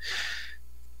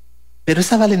 Pero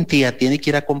esa valentía tiene que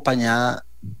ir acompañada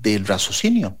del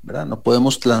raciocinio, ¿verdad? No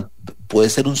puede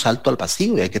ser un salto al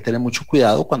vacío, y hay que tener mucho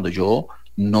cuidado cuando yo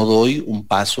no doy un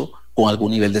paso con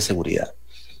algún nivel de seguridad.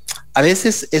 A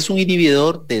veces es un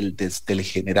inhibidor del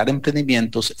generar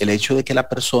emprendimientos el hecho de que la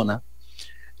persona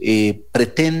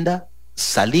pretenda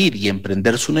salir y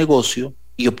emprender su negocio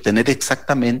y obtener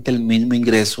exactamente el mismo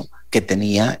ingreso que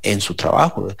tenía en su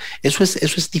trabajo. Eso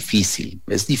es difícil,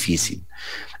 es difícil.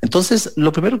 Entonces,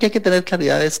 lo primero que hay que tener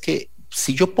claridad es que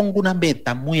si yo pongo una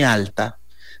meta muy alta,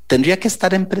 tendría que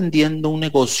estar emprendiendo un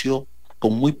negocio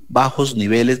con muy bajos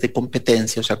niveles de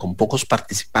competencia, o sea, con pocos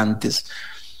participantes,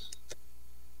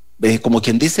 como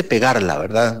quien dice, pegarla,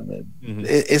 ¿verdad?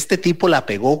 Este tipo la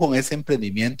pegó con ese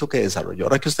emprendimiento que desarrolló.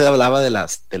 Ahora que usted hablaba de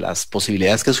las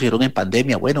posibilidades que surgieron en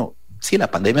pandemia, bueno, sí,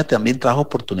 la pandemia también trajo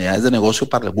oportunidades de negocio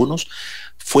para algunos,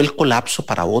 fue el colapso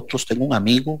para otros. Tengo un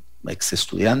amigo, ex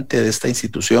estudiante de esta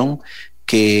institución,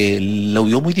 que lo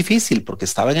vio muy difícil porque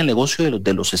estaba en el negocio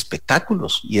de los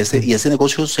espectáculos, y ese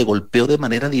negocio se golpeó de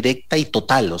manera directa y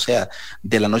total, o sea,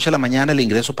 de la noche a la mañana el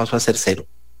ingreso pasó a ser cero,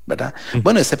 ¿verdad?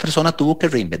 Bueno, esa persona tuvo que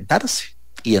reinventarse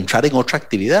y entrar en otra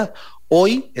actividad.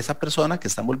 Hoy, esa persona que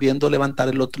está volviendo a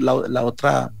levantar la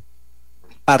otra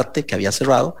parte que había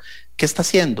cerrado, ¿qué está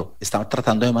haciendo? Está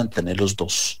tratando de mantener los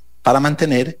dos para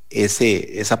mantener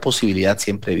esa posibilidad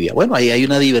siempre viva. Bueno, ahí hay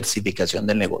una diversificación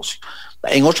del negocio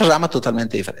en otra rama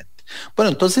totalmente diferente.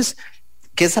 Bueno, entonces,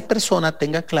 que esa persona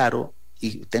tenga claro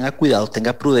y tenga cuidado,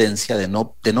 tenga prudencia de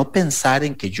no pensar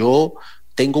en que yo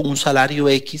tengo un salario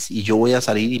X y yo voy a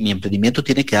salir y mi emprendimiento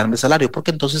tiene que darme salario,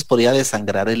 porque entonces podría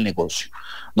desangrar el negocio.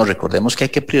 Nos recordemos que hay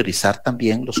que priorizar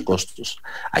también los costos.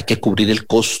 Hay que cubrir el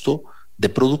costo de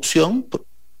producción,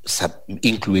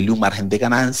 incluirle un margen de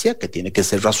ganancia que tiene que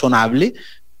ser razonable,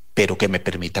 pero que me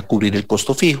permita cubrir el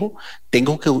costo fijo.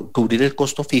 Tengo que cubrir el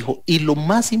costo fijo, y lo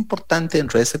más importante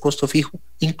dentro de ese costo fijo,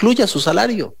 incluya su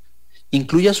salario,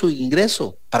 incluya su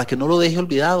ingreso, para que no lo deje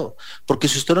olvidado, porque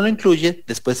si usted no lo incluye,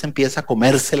 después empieza a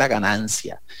comerse la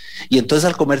ganancia, y entonces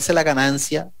al comerse la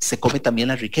ganancia se come también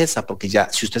la riqueza, porque ya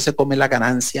si usted se come la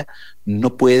ganancia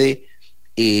no puede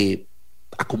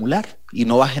acumular y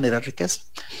no va a generar riqueza.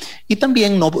 Y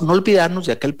también no olvidarnos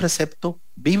de aquel precepto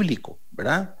bíblico,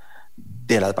 ¿verdad?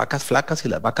 De las vacas flacas y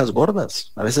las vacas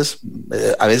gordas. A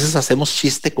veces hacemos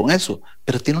chiste con eso,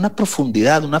 pero tiene una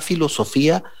profundidad, una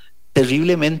filosofía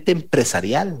terriblemente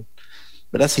empresarial,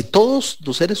 ¿verdad? Si todos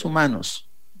los seres humanos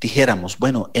dijéramos,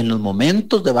 bueno, en los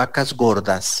momentos de vacas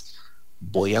gordas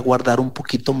voy a guardar un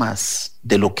poquito más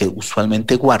de lo que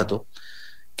usualmente guardo,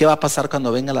 ¿qué va a pasar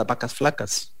cuando vengan las vacas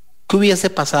flacas? ¿Qué hubiese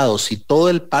pasado si todo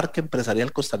el parque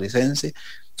empresarial costarricense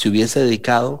se hubiese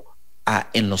dedicado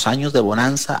en los años de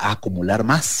bonanza a acumular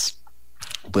más?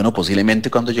 Bueno, posiblemente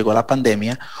cuando llegó la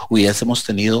pandemia hubiésemos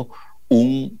tenido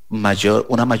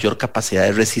una mayor capacidad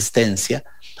de resistencia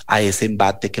a ese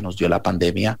embate que nos dio la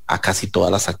pandemia a casi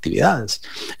todas las actividades.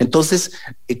 Entonces,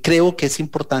 creo que es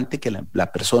importante que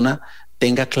la persona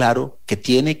tenga claro que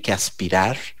tiene que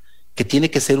aspirar, que tiene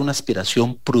que ser una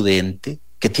aspiración prudente,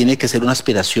 que tiene que ser una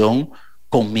aspiración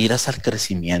con miras al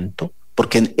crecimiento,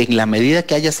 porque en la medida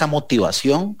que haya esa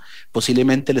motivación,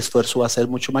 posiblemente el esfuerzo va a ser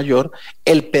mucho mayor,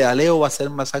 el pedaleo va a ser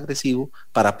más agresivo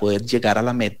para poder llegar a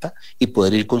la meta y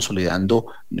poder ir consolidando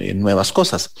nuevas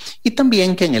cosas. Y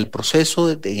también que en el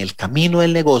proceso, en el camino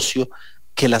del negocio,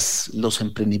 que los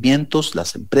emprendimientos,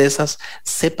 las empresas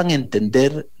sepan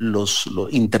entender,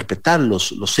 interpretar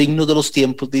los signos de los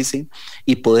tiempos, dicen,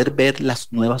 y poder ver las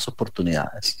nuevas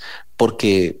oportunidades,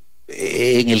 porque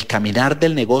en el caminar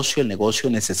del negocio, el negocio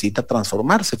necesita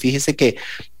transformarse. Fíjese que,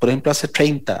 por ejemplo, hace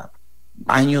 30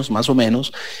 años más o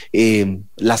menos,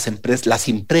 las empresas, las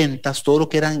imprentas, todo lo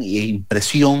que eran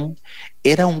impresión,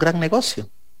 era un gran negocio.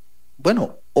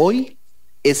 Bueno, hoy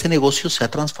ese negocio se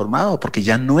ha transformado porque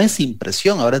ya no es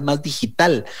impresión, ahora es más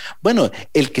digital. Bueno,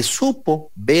 el que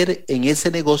supo ver en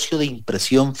ese negocio de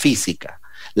impresión física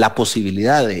la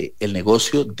posibilidad del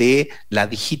negocio de la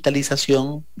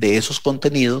digitalización de esos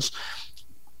contenidos,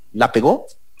 la pegó,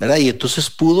 ¿verdad? Y entonces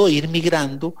pudo ir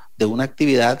migrando de una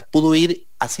actividad, pudo ir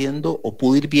haciendo o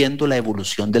pudo ir viendo la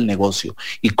evolución del negocio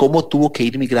y cómo tuvo que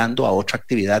ir migrando a otra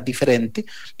actividad diferente,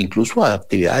 incluso a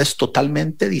actividades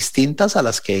totalmente distintas a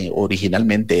las que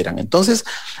originalmente eran. Entonces,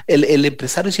 el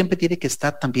empresario siempre tiene que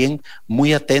estar también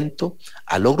muy atento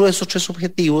al logro de esos tres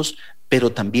objetivos, pero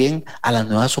también a las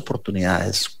nuevas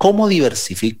oportunidades. ¿Cómo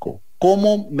diversifico?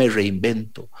 ¿Cómo me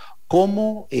reinvento?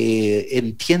 ¿Cómo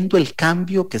entiendo el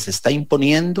cambio que se está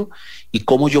imponiendo y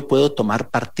cómo yo puedo tomar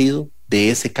partido de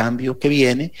ese cambio que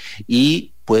viene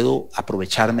y puedo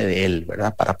aprovecharme de él,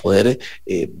 ¿verdad? Para poder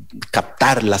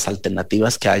captar las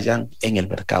alternativas que hayan en el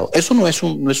mercado. Eso no es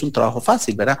un trabajo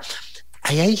fácil, ¿verdad?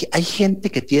 Hay gente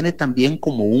que tiene también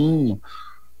como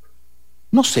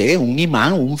no sé, un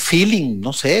imán, un feeling,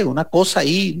 no sé, una cosa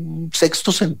ahí, un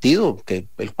sexto sentido,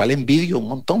 el cual envidio un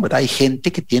montón, ¿verdad? Hay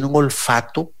gente que tiene un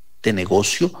olfato de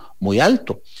negocio muy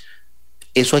alto.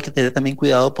 Eso hay que tener también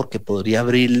cuidado porque podría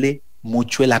abrirle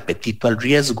mucho el apetito al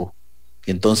riesgo.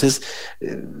 Entonces,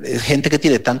 es gente que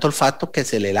tiene tanto olfato que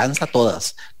se le lanza a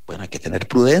todas. Bueno, hay que tener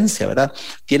prudencia, ¿verdad?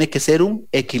 Tiene que ser un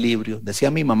equilibrio.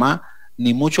 Decía mi mamá,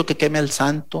 ni mucho que queme al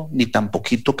santo, ni tan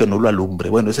poquito que no lo alumbre.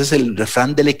 Bueno, ese es el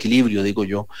refrán del equilibrio, digo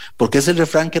yo, porque es el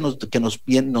refrán que nos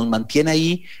mantiene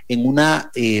ahí en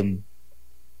una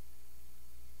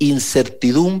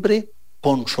incertidumbre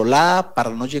controlada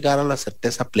para no llegar a la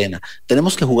certeza plena.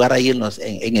 Tenemos que jugar ahí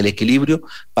en el equilibrio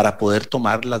para poder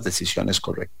tomar las decisiones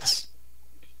correctas.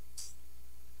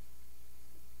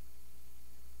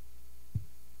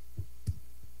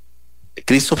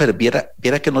 Christopher,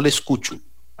 viera que no le escucho.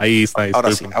 Ahí está.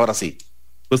 Ahora sí.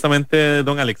 Justamente,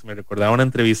 don Alex, me recordaba una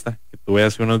entrevista que tuve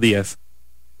hace unos días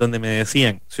donde me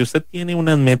decían, si usted tiene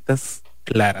unas metas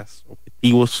claras,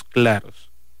 objetivos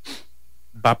claros,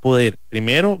 va a poder,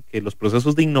 primero, que los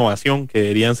procesos de innovación que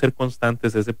deberían ser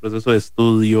constantes, ese proceso de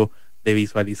estudio, de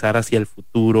visualizar hacia el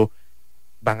futuro,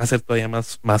 van a ser todavía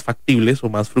más factibles o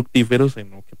más fructíferos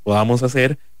en lo que podamos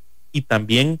hacer, y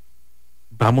también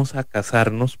vamos a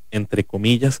casarnos, entre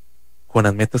comillas, con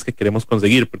las metas que queremos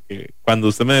conseguir, porque cuando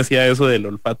usted me decía eso del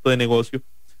olfato de negocio,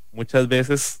 muchas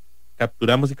veces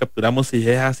capturamos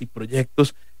ideas y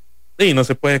proyectos y no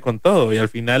se puede con todo, y al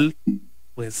final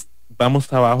pues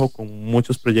vamos abajo con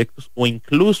muchos proyectos, o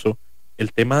incluso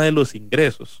el tema de los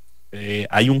ingresos.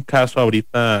 Hay un caso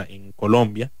ahorita en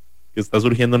Colombia que está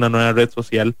surgiendo una nueva red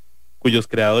social cuyos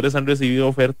creadores han recibido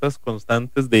ofertas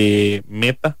constantes de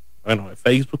Meta, bueno, de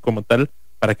Facebook como tal,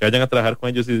 para que vayan a trabajar con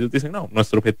ellos, y ellos dicen, no,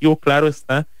 nuestro objetivo claro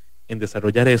está en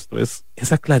desarrollar esto, es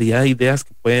esa claridad de ideas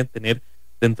que pueden tener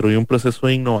dentro de un proceso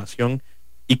de innovación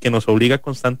y que nos obliga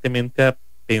constantemente a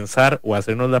pensar o a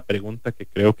hacernos la pregunta que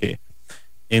creo que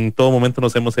en todo momento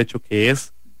nos hemos hecho, que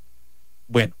es,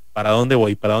 bueno, ¿para dónde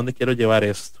voy? ¿Para dónde quiero llevar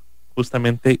esto?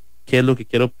 Justamente, ¿qué es lo que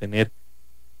quiero obtener?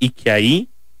 y que ahí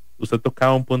usted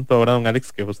tocaba un punto ahora, don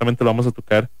Alex, que justamente lo vamos a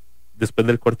tocar después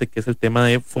del corte, que es el tema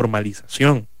de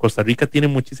formalización. Costa Rica tiene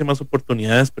muchísimas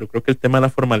oportunidades, pero creo que el tema de la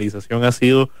formalización ha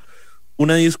sido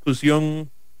una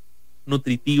discusión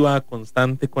nutritiva,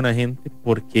 constante con la gente,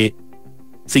 porque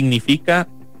significa,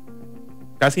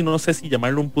 casi no sé si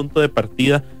llamarlo un punto de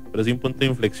partida, pero sí un punto de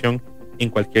inflexión en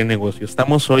cualquier negocio.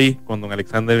 Estamos hoy con don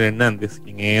Alexander Hernández,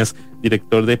 quien es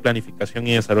director de planificación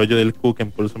y desarrollo del CUC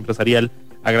en Pulso Empresarial.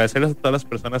 Agradecerles a todas las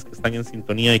personas que están en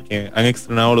sintonía y que han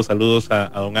externado los saludos a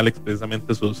don Alex,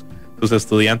 precisamente sus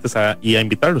estudiantes, y a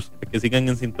invitarlos a que sigan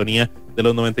en sintonía de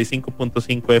los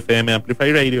 95.5 FM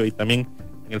Amplify Radio y también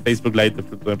en el Facebook Live de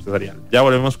Pulso Empresarial. Ya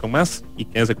volvemos con más y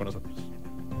quédense con nosotros.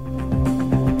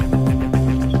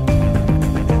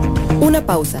 Una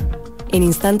pausa. En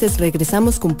instantes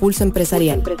regresamos con Pulso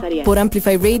Empresarial por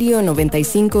Amplify Radio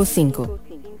 95.5.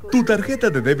 Tu tarjeta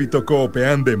de débito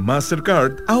Coopean de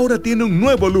Mastercard ahora tiene un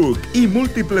nuevo look y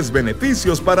múltiples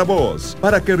beneficios para vos,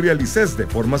 para que realices de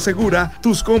forma segura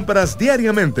tus compras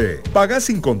diariamente. Paga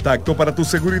sin contacto para tu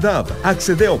seguridad,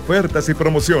 accede a ofertas y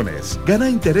promociones, gana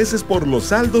intereses por los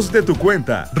saldos de tu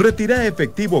cuenta, retira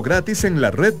efectivo gratis en la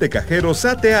red de cajeros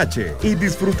ATH y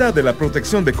disfruta de la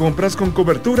protección de compras con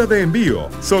cobertura de envío.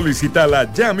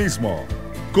 Solicítala ya mismo.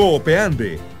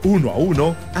 Coopeande, 1 a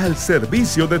 1 al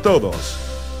servicio de todos.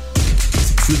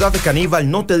 Ciudad Caníbal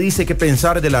no te dice qué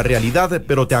pensar de la realidad,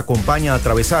 pero te acompaña a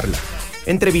atravesarla.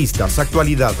 Entrevistas,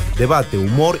 actualidad, debate,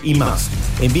 humor y más.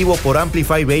 En vivo por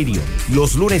Amplify Radio,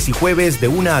 los lunes y jueves de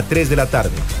 1 a 3 de la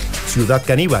tarde. Ciudad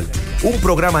Caníbal, un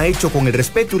programa hecho con el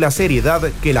respeto y la seriedad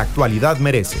que la actualidad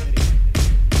merece.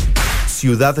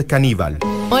 Ciudad Caníbal.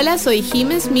 Hola, soy Jim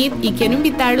Smith y quiero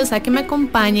invitarlos a que me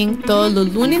acompañen todos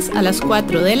los lunes a las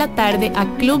 4 de la tarde a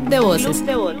Club de Voces,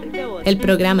 el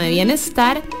programa de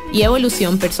bienestar y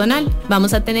evolución personal.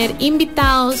 Vamos a tener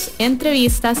invitados,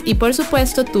 entrevistas y por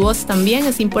supuesto tu voz también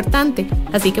es importante,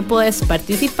 así que puedes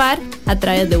participar a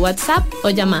través de WhatsApp o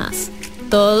llamadas.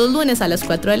 Todos los lunes a las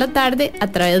 4 de la tarde a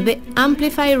través de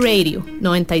Amplify Radio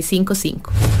 95.5.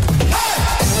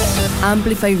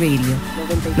 Amplify Radio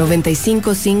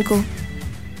 95.5,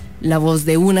 la voz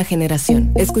de una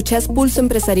generación. Escuchás Pulso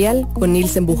Empresarial con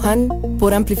Nilsen Buján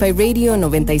por Amplify Radio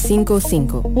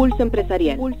 95.5. Pulso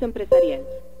Empresarial. Pulso Empresarial.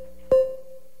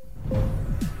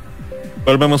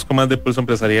 Volvemos con más de Pulso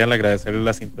Empresarial. Agradecerle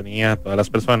la sintonía a todas las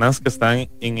personas que están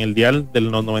en el dial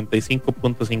del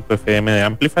 95.5 FM de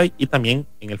Amplify y también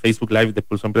en el Facebook Live de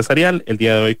Pulso Empresarial. El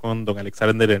día de hoy con don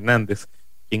Alexander Hernández,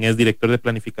 quien es director de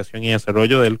planificación y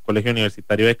desarrollo del Colegio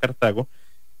Universitario de Cartago,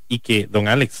 y que, don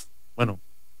Alex, bueno,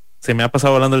 se me ha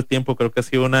pasado hablando el tiempo. Creo que ha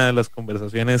sido una de las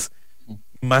conversaciones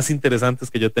más interesantes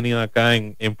que yo he tenido acá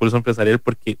en Pulso Empresarial,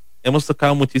 porque hemos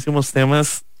tocado muchísimos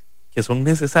temas que son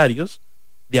necesarios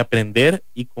de aprender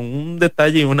y con un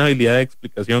detalle y una habilidad de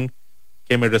explicación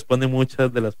que me responde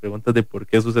muchas de las preguntas de por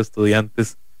qué sus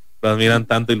estudiantes lo admiran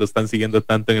tanto y lo están siguiendo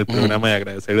tanto en el programa, y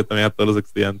agradecerle también a todos los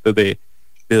estudiantes de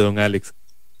don Alex.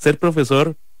 Ser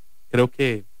profesor creo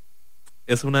que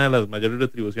es una de las mayores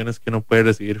retribuciones que uno puede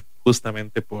recibir,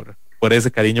 justamente por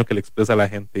ese cariño que le expresa a la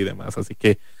gente y demás. Así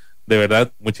que, de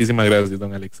verdad, muchísimas gracias,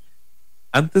 don Alex.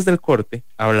 Antes del corte,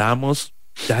 hablábamos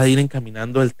ya de ir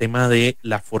encaminando el tema de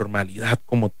la formalidad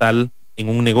como tal en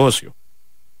un negocio.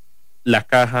 La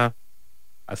caja,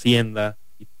 Hacienda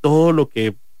y todo lo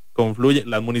que confluye,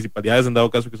 las municipalidades en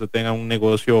dado caso que usted tenga un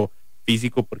negocio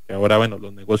físico, porque ahora, bueno,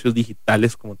 los negocios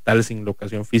digitales como tal, sin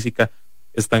locación física,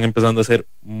 están empezando a ser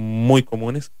muy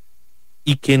comunes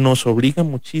y que nos obligan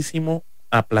muchísimo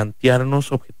a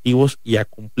plantearnos objetivos y a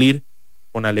cumplir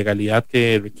con la legalidad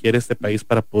que requiere este país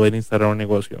para poder instalar un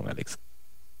negocio, don Alex.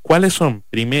 ¿Cuáles son,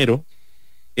 primero,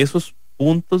 esos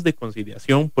puntos de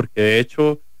conciliación? Porque de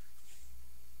hecho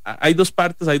hay dos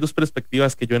partes, hay dos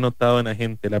perspectivas que yo he notado en la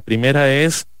gente. La primera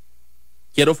es: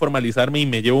 quiero formalizarme y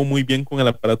me llevo muy bien con el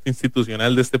aparato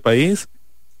institucional de este país.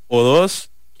 O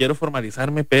dos, quiero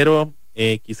formalizarme, pero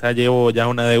quizá llevo ya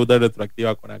una deuda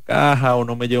retroactiva con la caja, o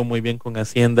no me llevo muy bien con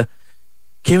Hacienda.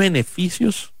 ¿Qué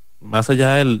beneficios, más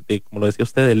allá de, como lo decía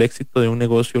usted, del éxito de un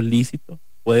negocio lícito,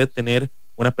 puede tener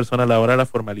una persona a la hora de la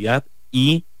formalidad?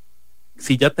 Y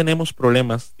si ya tenemos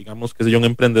problemas, digamos que soy un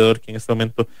emprendedor que en este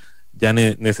momento ya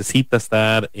necesita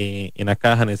estar en la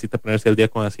caja, necesita ponerse al día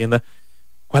con Hacienda,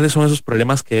 ¿cuáles son esos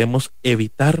problemas que debemos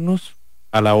evitarnos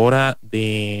a la hora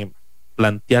de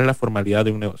plantear la formalidad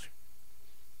de un negocio?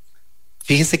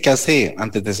 Fíjese que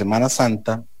antes de Semana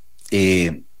Santa,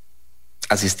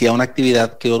 asistí a una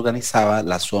actividad que organizaba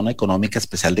la Zona Económica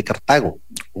Especial de Cartago,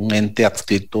 un ente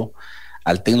adscrito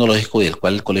al tecnológico y del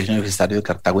cual el Colegio Universitario de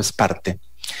Cartago es parte,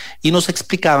 y nos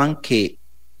explicaban que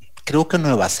creo que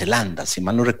Nueva Zelanda, si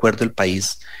mal no recuerdo el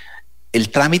país, el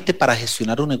trámite para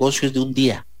gestionar un negocio es de un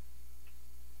día.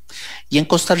 Y en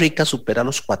Costa Rica supera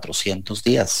los 400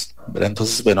 días, ¿verdad?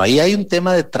 Entonces, bueno, ahí hay un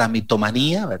tema de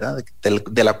tramitomanía, ¿verdad?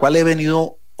 De la cual he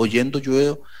venido oyendo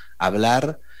yo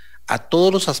hablar a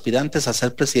todos los aspirantes a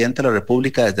ser presidente de la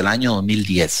República desde el año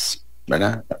 2010,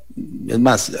 ¿verdad? Es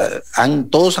más,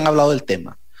 todos han hablado del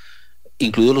tema,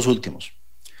 incluidos los últimos,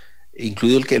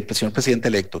 incluido el señor presidente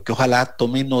electo, que ojalá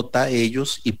tomen nota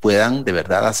ellos y puedan de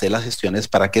verdad hacer las gestiones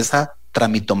para que esa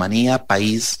tramitomanía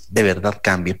país de verdad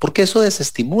cambie, porque eso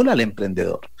desestimula al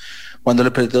emprendedor. Cuando al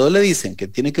emprendedor le dicen que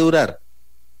tiene que durar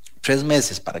 3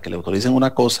 meses para que le autoricen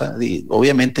una cosa,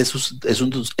 obviamente eso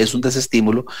es un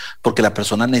desestímulo, porque la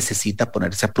persona necesita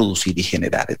ponerse a producir y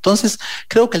generar. Entonces,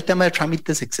 creo que el tema de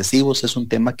trámites excesivos es un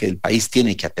tema que el país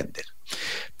tiene que atender.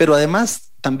 Pero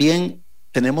además, también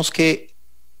tenemos que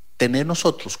tener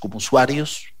nosotros como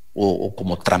usuarios o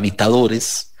como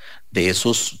tramitadores de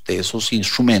esos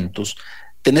instrumentos,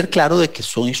 tener claro de que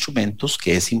son instrumentos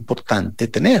que es importante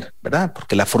tener, ¿verdad?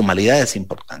 Porque la formalidad es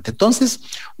importante. Entonces,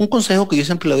 un consejo que yo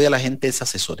siempre le doy a la gente es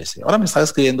asesórese. Ahora me estaba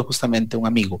escribiendo justamente un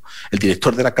amigo, el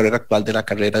director de la carrera actual de la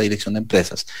carrera de Dirección de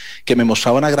Empresas, que me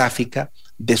mostraba una gráfica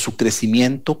de su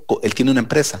crecimiento. Él tiene una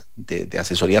empresa de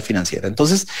asesoría financiera.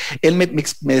 Entonces, él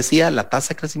me decía la tasa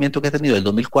de crecimiento que ha tenido del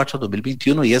 2004 al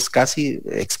 2021 y es casi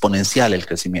exponencial el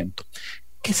crecimiento.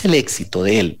 ¿Qué es el éxito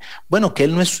de él? Bueno, que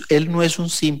él no es un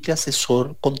simple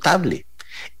asesor contable,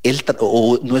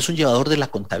 o no es un llevador de la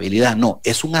contabilidad, no,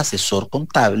 es un asesor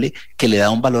contable que le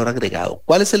da un valor agregado.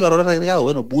 ¿Cuál es el valor agregado?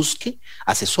 Bueno, busque,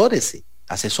 asesórese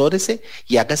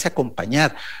y hágase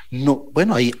acompañar. No,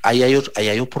 bueno, ahí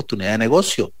hay oportunidad de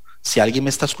negocio. Si alguien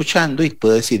me está escuchando y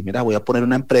puede decir, mira, voy a poner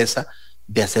una empresa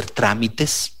de hacer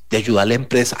trámites, de ayudar a la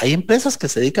empresa. Hay empresas que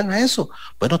se dedican a eso.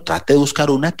 Bueno, trate de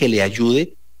buscar una que le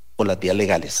ayude por las vías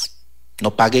legales.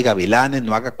 No pague gavilanes,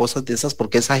 no haga cosas de esas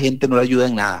porque esa gente no le ayuda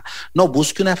en nada. No,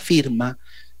 busque una firma,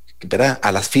 ¿verdad?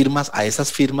 A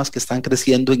esas firmas que están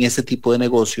creciendo en ese tipo de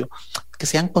negocio, que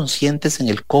sean conscientes en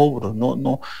el cobro,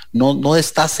 no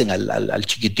destacen al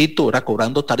chiquitito, ¿verdad?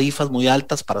 Cobrando tarifas muy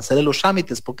altas para hacer los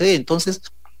trámites, porque entonces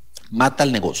mata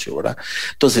el negocio, ¿verdad?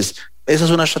 Entonces, esa es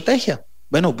una estrategia.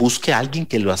 Bueno, busque a alguien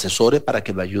que lo asesore para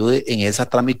que lo ayude en esa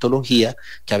tramitología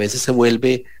que a veces se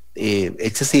vuelve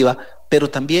excesiva, pero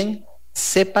también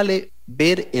sépale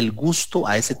ver el gusto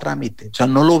a ese trámite. O sea,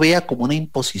 no lo vea como una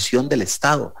imposición del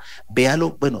Estado.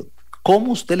 Véalo, bueno,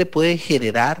 cómo usted le puede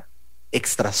generar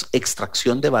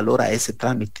extracción de valor a ese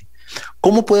trámite.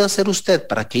 ¿Cómo puede hacer usted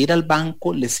para que ir al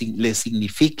banco le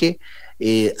signifique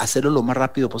hacerlo lo más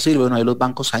rápido posible? Bueno, ahí los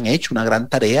bancos han hecho una gran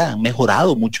tarea, han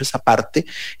mejorado mucho esa parte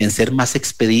en ser más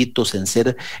expeditos, en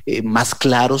ser más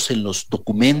claros en los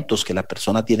documentos que la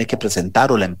persona tiene que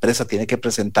presentar o la empresa tiene que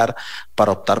presentar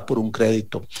para optar por un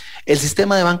crédito. El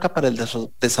sistema de banca para el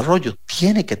desarrollo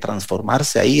tiene que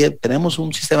transformarse. Ahí tenemos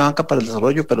un sistema de banca para el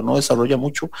desarrollo, pero no desarrolla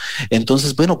mucho.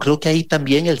 Entonces, bueno, creo que ahí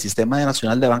también el sistema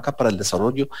nacional de banca para el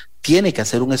desarrollo tiene que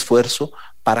hacer un esfuerzo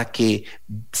para que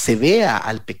se vea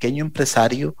al pequeño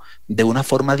empresario de una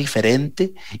forma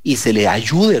diferente y se le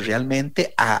ayude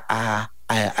realmente a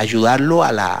ayudarlo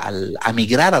a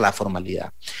migrar a la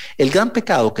formalidad. El gran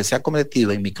pecado que se ha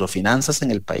cometido en microfinanzas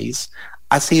en el país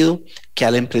ha sido que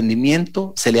al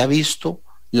emprendimiento se le ha visto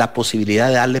la posibilidad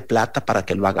de darle plata para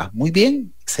que lo haga. Muy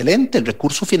bien, excelente. El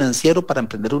recurso financiero para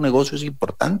emprender un negocio es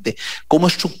importante. ¿Cómo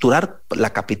estructurar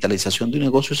la capitalización de un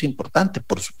negocio es importante?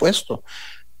 Por supuesto.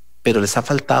 Pero les ha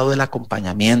faltado el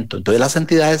acompañamiento. Entonces las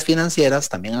entidades financieras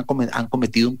también han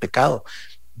cometido un pecado.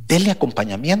 Denle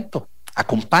acompañamiento.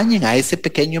 Acompañen a ese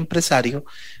pequeño empresario.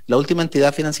 La última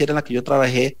entidad financiera en la que yo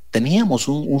trabajé, teníamos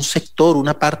un sector,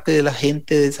 una parte de la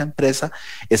gente de esa empresa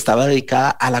estaba dedicada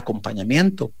al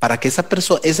acompañamiento para que esa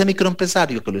persona, ese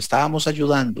microempresario que lo estábamos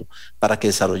ayudando para que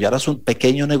desarrollara su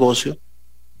pequeño negocio,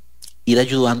 ir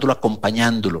ayudándolo,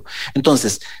 acompañándolo.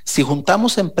 Entonces, si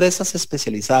juntamos empresas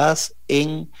especializadas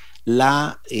en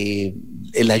la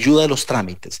ayuda de los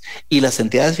trámites y las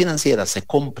entidades financieras se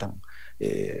compran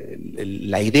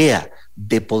la idea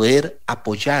de poder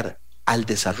apoyar al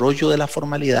desarrollo de la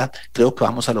formalidad, creo que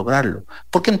vamos a lograrlo,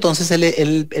 porque entonces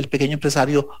el pequeño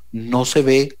empresario no se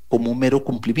ve como un mero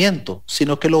cumplimiento,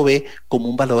 sino que lo ve como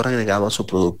un valor agregado a su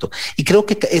producto. Y creo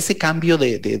que ese cambio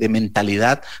de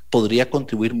mentalidad podría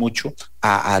contribuir mucho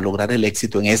a lograr el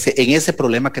éxito en ese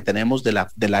problema que tenemos de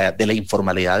la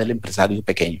informalidad del empresario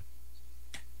pequeño.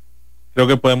 Creo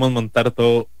que podemos montar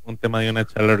todo un tema de una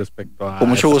charla respecto a... Con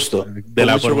mucho gusto. De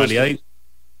la formalidad.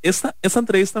 Esta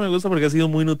entrevista me gusta porque ha sido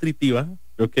muy nutritiva.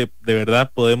 Creo que de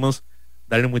verdad podemos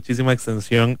darle muchísima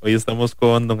extensión. Hoy estamos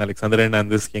con don Alexander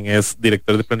Hernández, quien es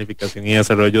director de planificación y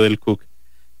desarrollo del CUC.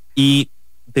 Y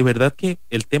de verdad que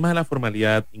el tema de la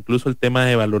formalidad, incluso el tema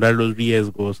de valorar los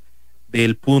riesgos,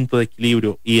 del punto de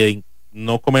equilibrio y de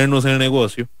no comernos en el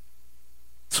negocio,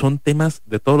 son temas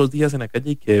de todos los días en la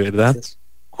calle y que de verdad,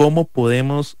 ¿cómo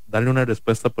podemos darle una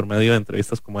respuesta por medio de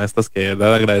entrevistas como estas? Que de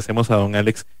verdad agradecemos a don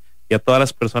Alex y a todas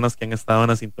las personas que han estado en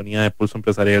la sintonía de Pulso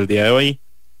Empresarial el día de hoy.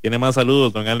 Tiene más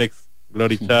saludos, don Alex.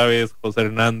 Glory Chávez, José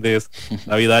Hernández,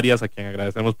 David Arias, a quien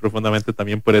agradecemos profundamente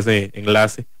también por ese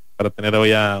enlace para tener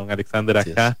hoy a don Alexander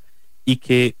acá, y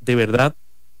que de verdad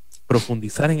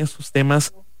profundizar en estos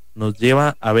temas nos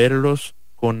lleva a verlos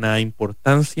con la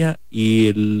importancia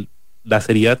y la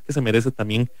seriedad que se merece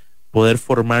también poder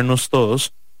formarnos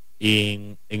todos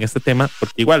en este tema,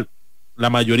 porque igual la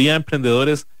mayoría de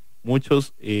emprendedores,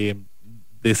 muchos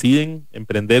deciden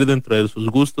emprender dentro de sus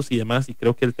gustos y demás, y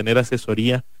creo que el tener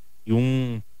asesoría y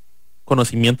un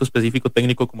conocimiento específico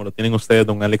técnico como lo tienen ustedes,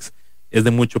 don Alex, es de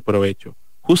mucho provecho.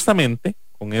 Justamente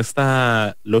con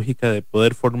esta lógica de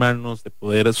poder formarnos, de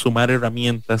poder sumar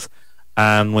herramientas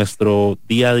a nuestro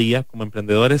día a día como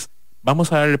emprendedores,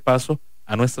 vamos a darle paso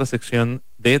a nuestra sección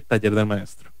de Taller del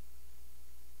Maestro.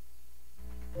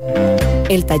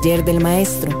 El Taller del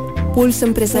Maestro, Pulso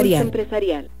Empresarial.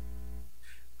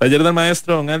 Taller del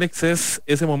Maestro, don Alex, es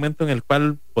ese momento en el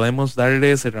cual podemos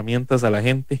darles herramientas a la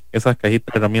gente, esa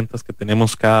cajita de herramientas que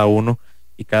tenemos cada uno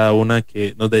y cada una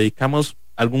que nos dedicamos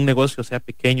a algún negocio, sea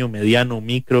pequeño, mediano,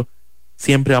 micro.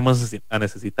 Siempre vamos a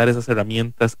necesitar esas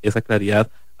herramientas, esa claridad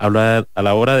a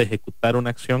la hora de ejecutar una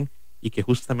acción, y que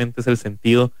justamente es el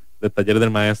sentido del Taller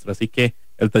del Maestro. Así que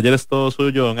el taller es todo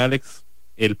suyo, don Alex,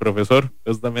 el profesor,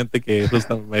 justamente que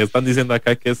me están diciendo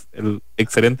acá que es el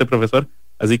excelente profesor.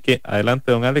 Así que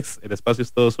adelante, don Alex, el espacio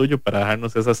es todo suyo para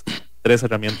dejarnos esas 3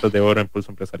 herramientas de oro en Pulso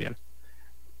Empresarial.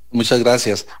 Muchas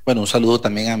gracias. Bueno, un saludo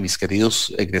también a mis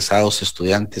queridos egresados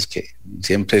estudiantes que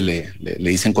siempre le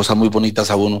dicen cosas muy bonitas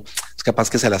a uno. Es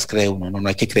capaz que se las cree uno, no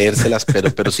hay que creérselas,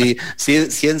 pero sí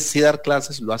dar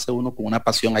clases lo hace uno con una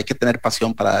pasión. Hay que tener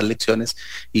pasión para dar lecciones,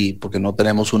 y porque no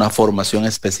tenemos una formación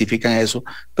específica en eso,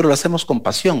 pero lo hacemos con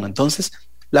pasión. Entonces,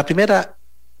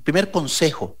 primer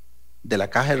consejo de la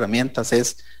caja de herramientas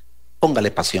es: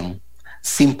 póngale pasión.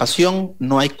 Sin pasión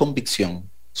no hay convicción.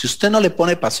 Si usted no le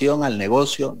pone pasión al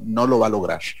negocio, no lo va a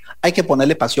lograr. Hay que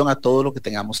ponerle pasión a todo lo que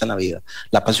tengamos en la vida.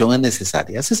 La pasión es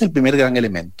necesaria. Ese es el primer gran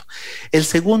elemento. El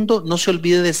segundo, no se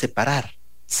olvide de separar.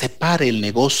 Separe el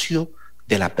negocio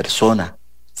de la persona.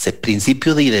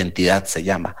 Principio de identidad se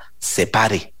llama.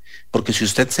 Separe. Porque si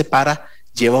usted separa,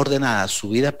 lleva ordenada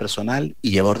su vida personal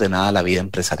y lleva ordenada la vida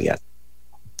empresarial.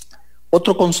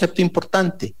 Otro concepto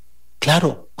importante,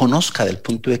 claro, conozca del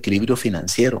punto de equilibrio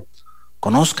financiero.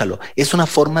 Conózcalo. Es una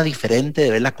forma diferente de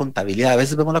ver la contabilidad. A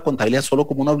veces vemos la contabilidad solo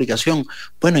como una obligación.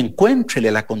 Bueno, encuéntrele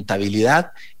a la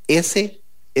contabilidad ese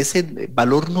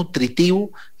valor nutritivo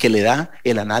que le da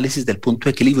el análisis del punto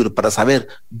de equilibrio, para saber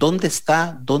dónde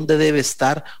está, dónde debe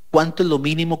estar, cuánto es lo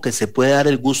mínimo que se puede dar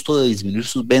el gusto de disminuir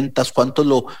sus ventas, cuánto es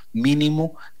lo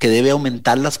mínimo que debe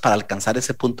aumentarlas para alcanzar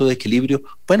ese punto de equilibrio.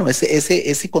 Bueno,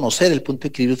 ese conocer el punto de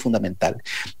equilibrio es fundamental.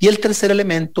 Y el tercer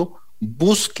elemento,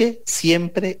 busque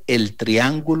siempre el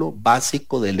triángulo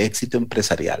básico del éxito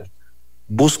empresarial.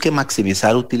 Busque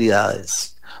maximizar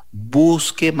utilidades,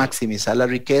 busque maximizar la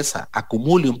riqueza,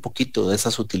 acumule un poquito de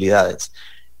esas utilidades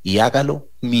y hágalo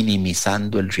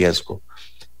minimizando el riesgo.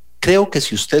 Creo que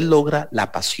si usted logra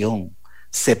la pasión,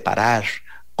 separar,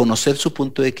 conocer su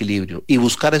punto de equilibrio y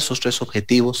buscar esos 3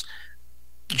 objetivos,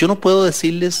 yo no puedo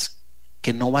decirles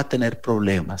que no va a tener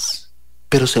problemas,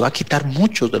 pero se va a quitar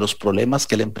muchos de los problemas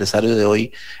que el empresario de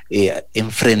hoy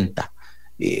enfrenta.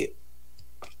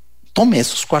 Tome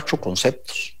esos 4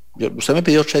 conceptos. Usted me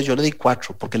pidió 3, yo le di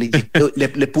 4, porque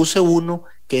le puse uno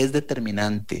que es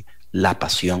determinante: la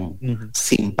pasión.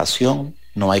 Sin pasión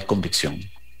no hay convicción.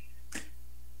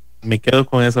 Me quedo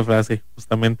con esa frase,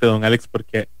 justamente, don Alex,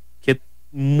 porque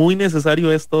muy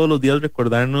necesario es todos los días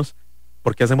recordarnos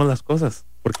por qué hacemos las cosas,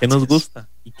 por qué nos gusta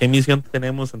y qué misión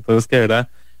tenemos. Entonces, que de verdad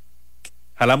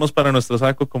jalamos para nuestro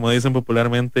saco, como dicen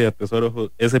popularmente, y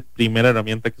atesoro esa primera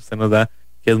herramienta que usted nos da,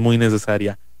 que es muy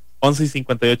necesaria.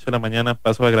 11:58 de la mañana.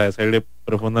 Paso a agradecerle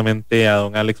profundamente a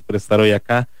don Alex por estar hoy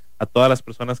acá, a todas las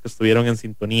personas que estuvieron en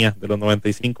sintonía de los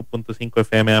 95.5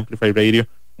 FM Amplify Radio.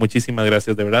 Muchísimas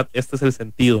gracias, de verdad. Este es el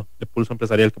sentido de Pulso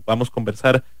Empresarial, que podamos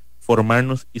conversar,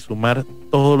 formarnos y sumar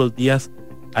todos los días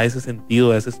a ese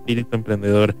sentido, a ese espíritu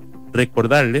emprendedor.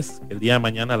 Recordarles que el día de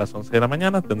mañana a las 11 de la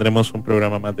mañana tendremos un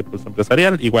programa más de Pulso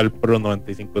Empresarial, igual por los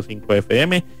 95.5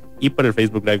 FM y por el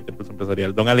Facebook Live de Pulso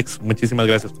Empresarial. Don Alex, muchísimas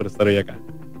gracias por estar hoy acá.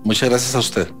 Muchas gracias a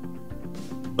usted.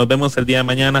 Nos vemos el día de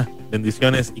mañana.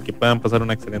 Bendiciones y que puedan pasar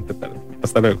una excelente tarde.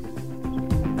 Hasta luego.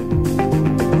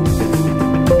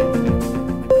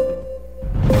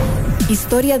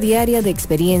 Historia diaria de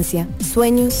experiencia,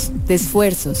 sueños, de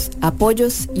esfuerzos,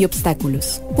 apoyos y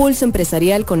obstáculos. Pulso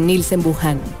Empresarial con Nilsen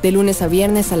Buján, de lunes a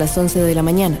viernes a las 11 de la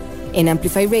mañana, en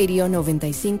Amplify Radio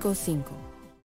 95.5.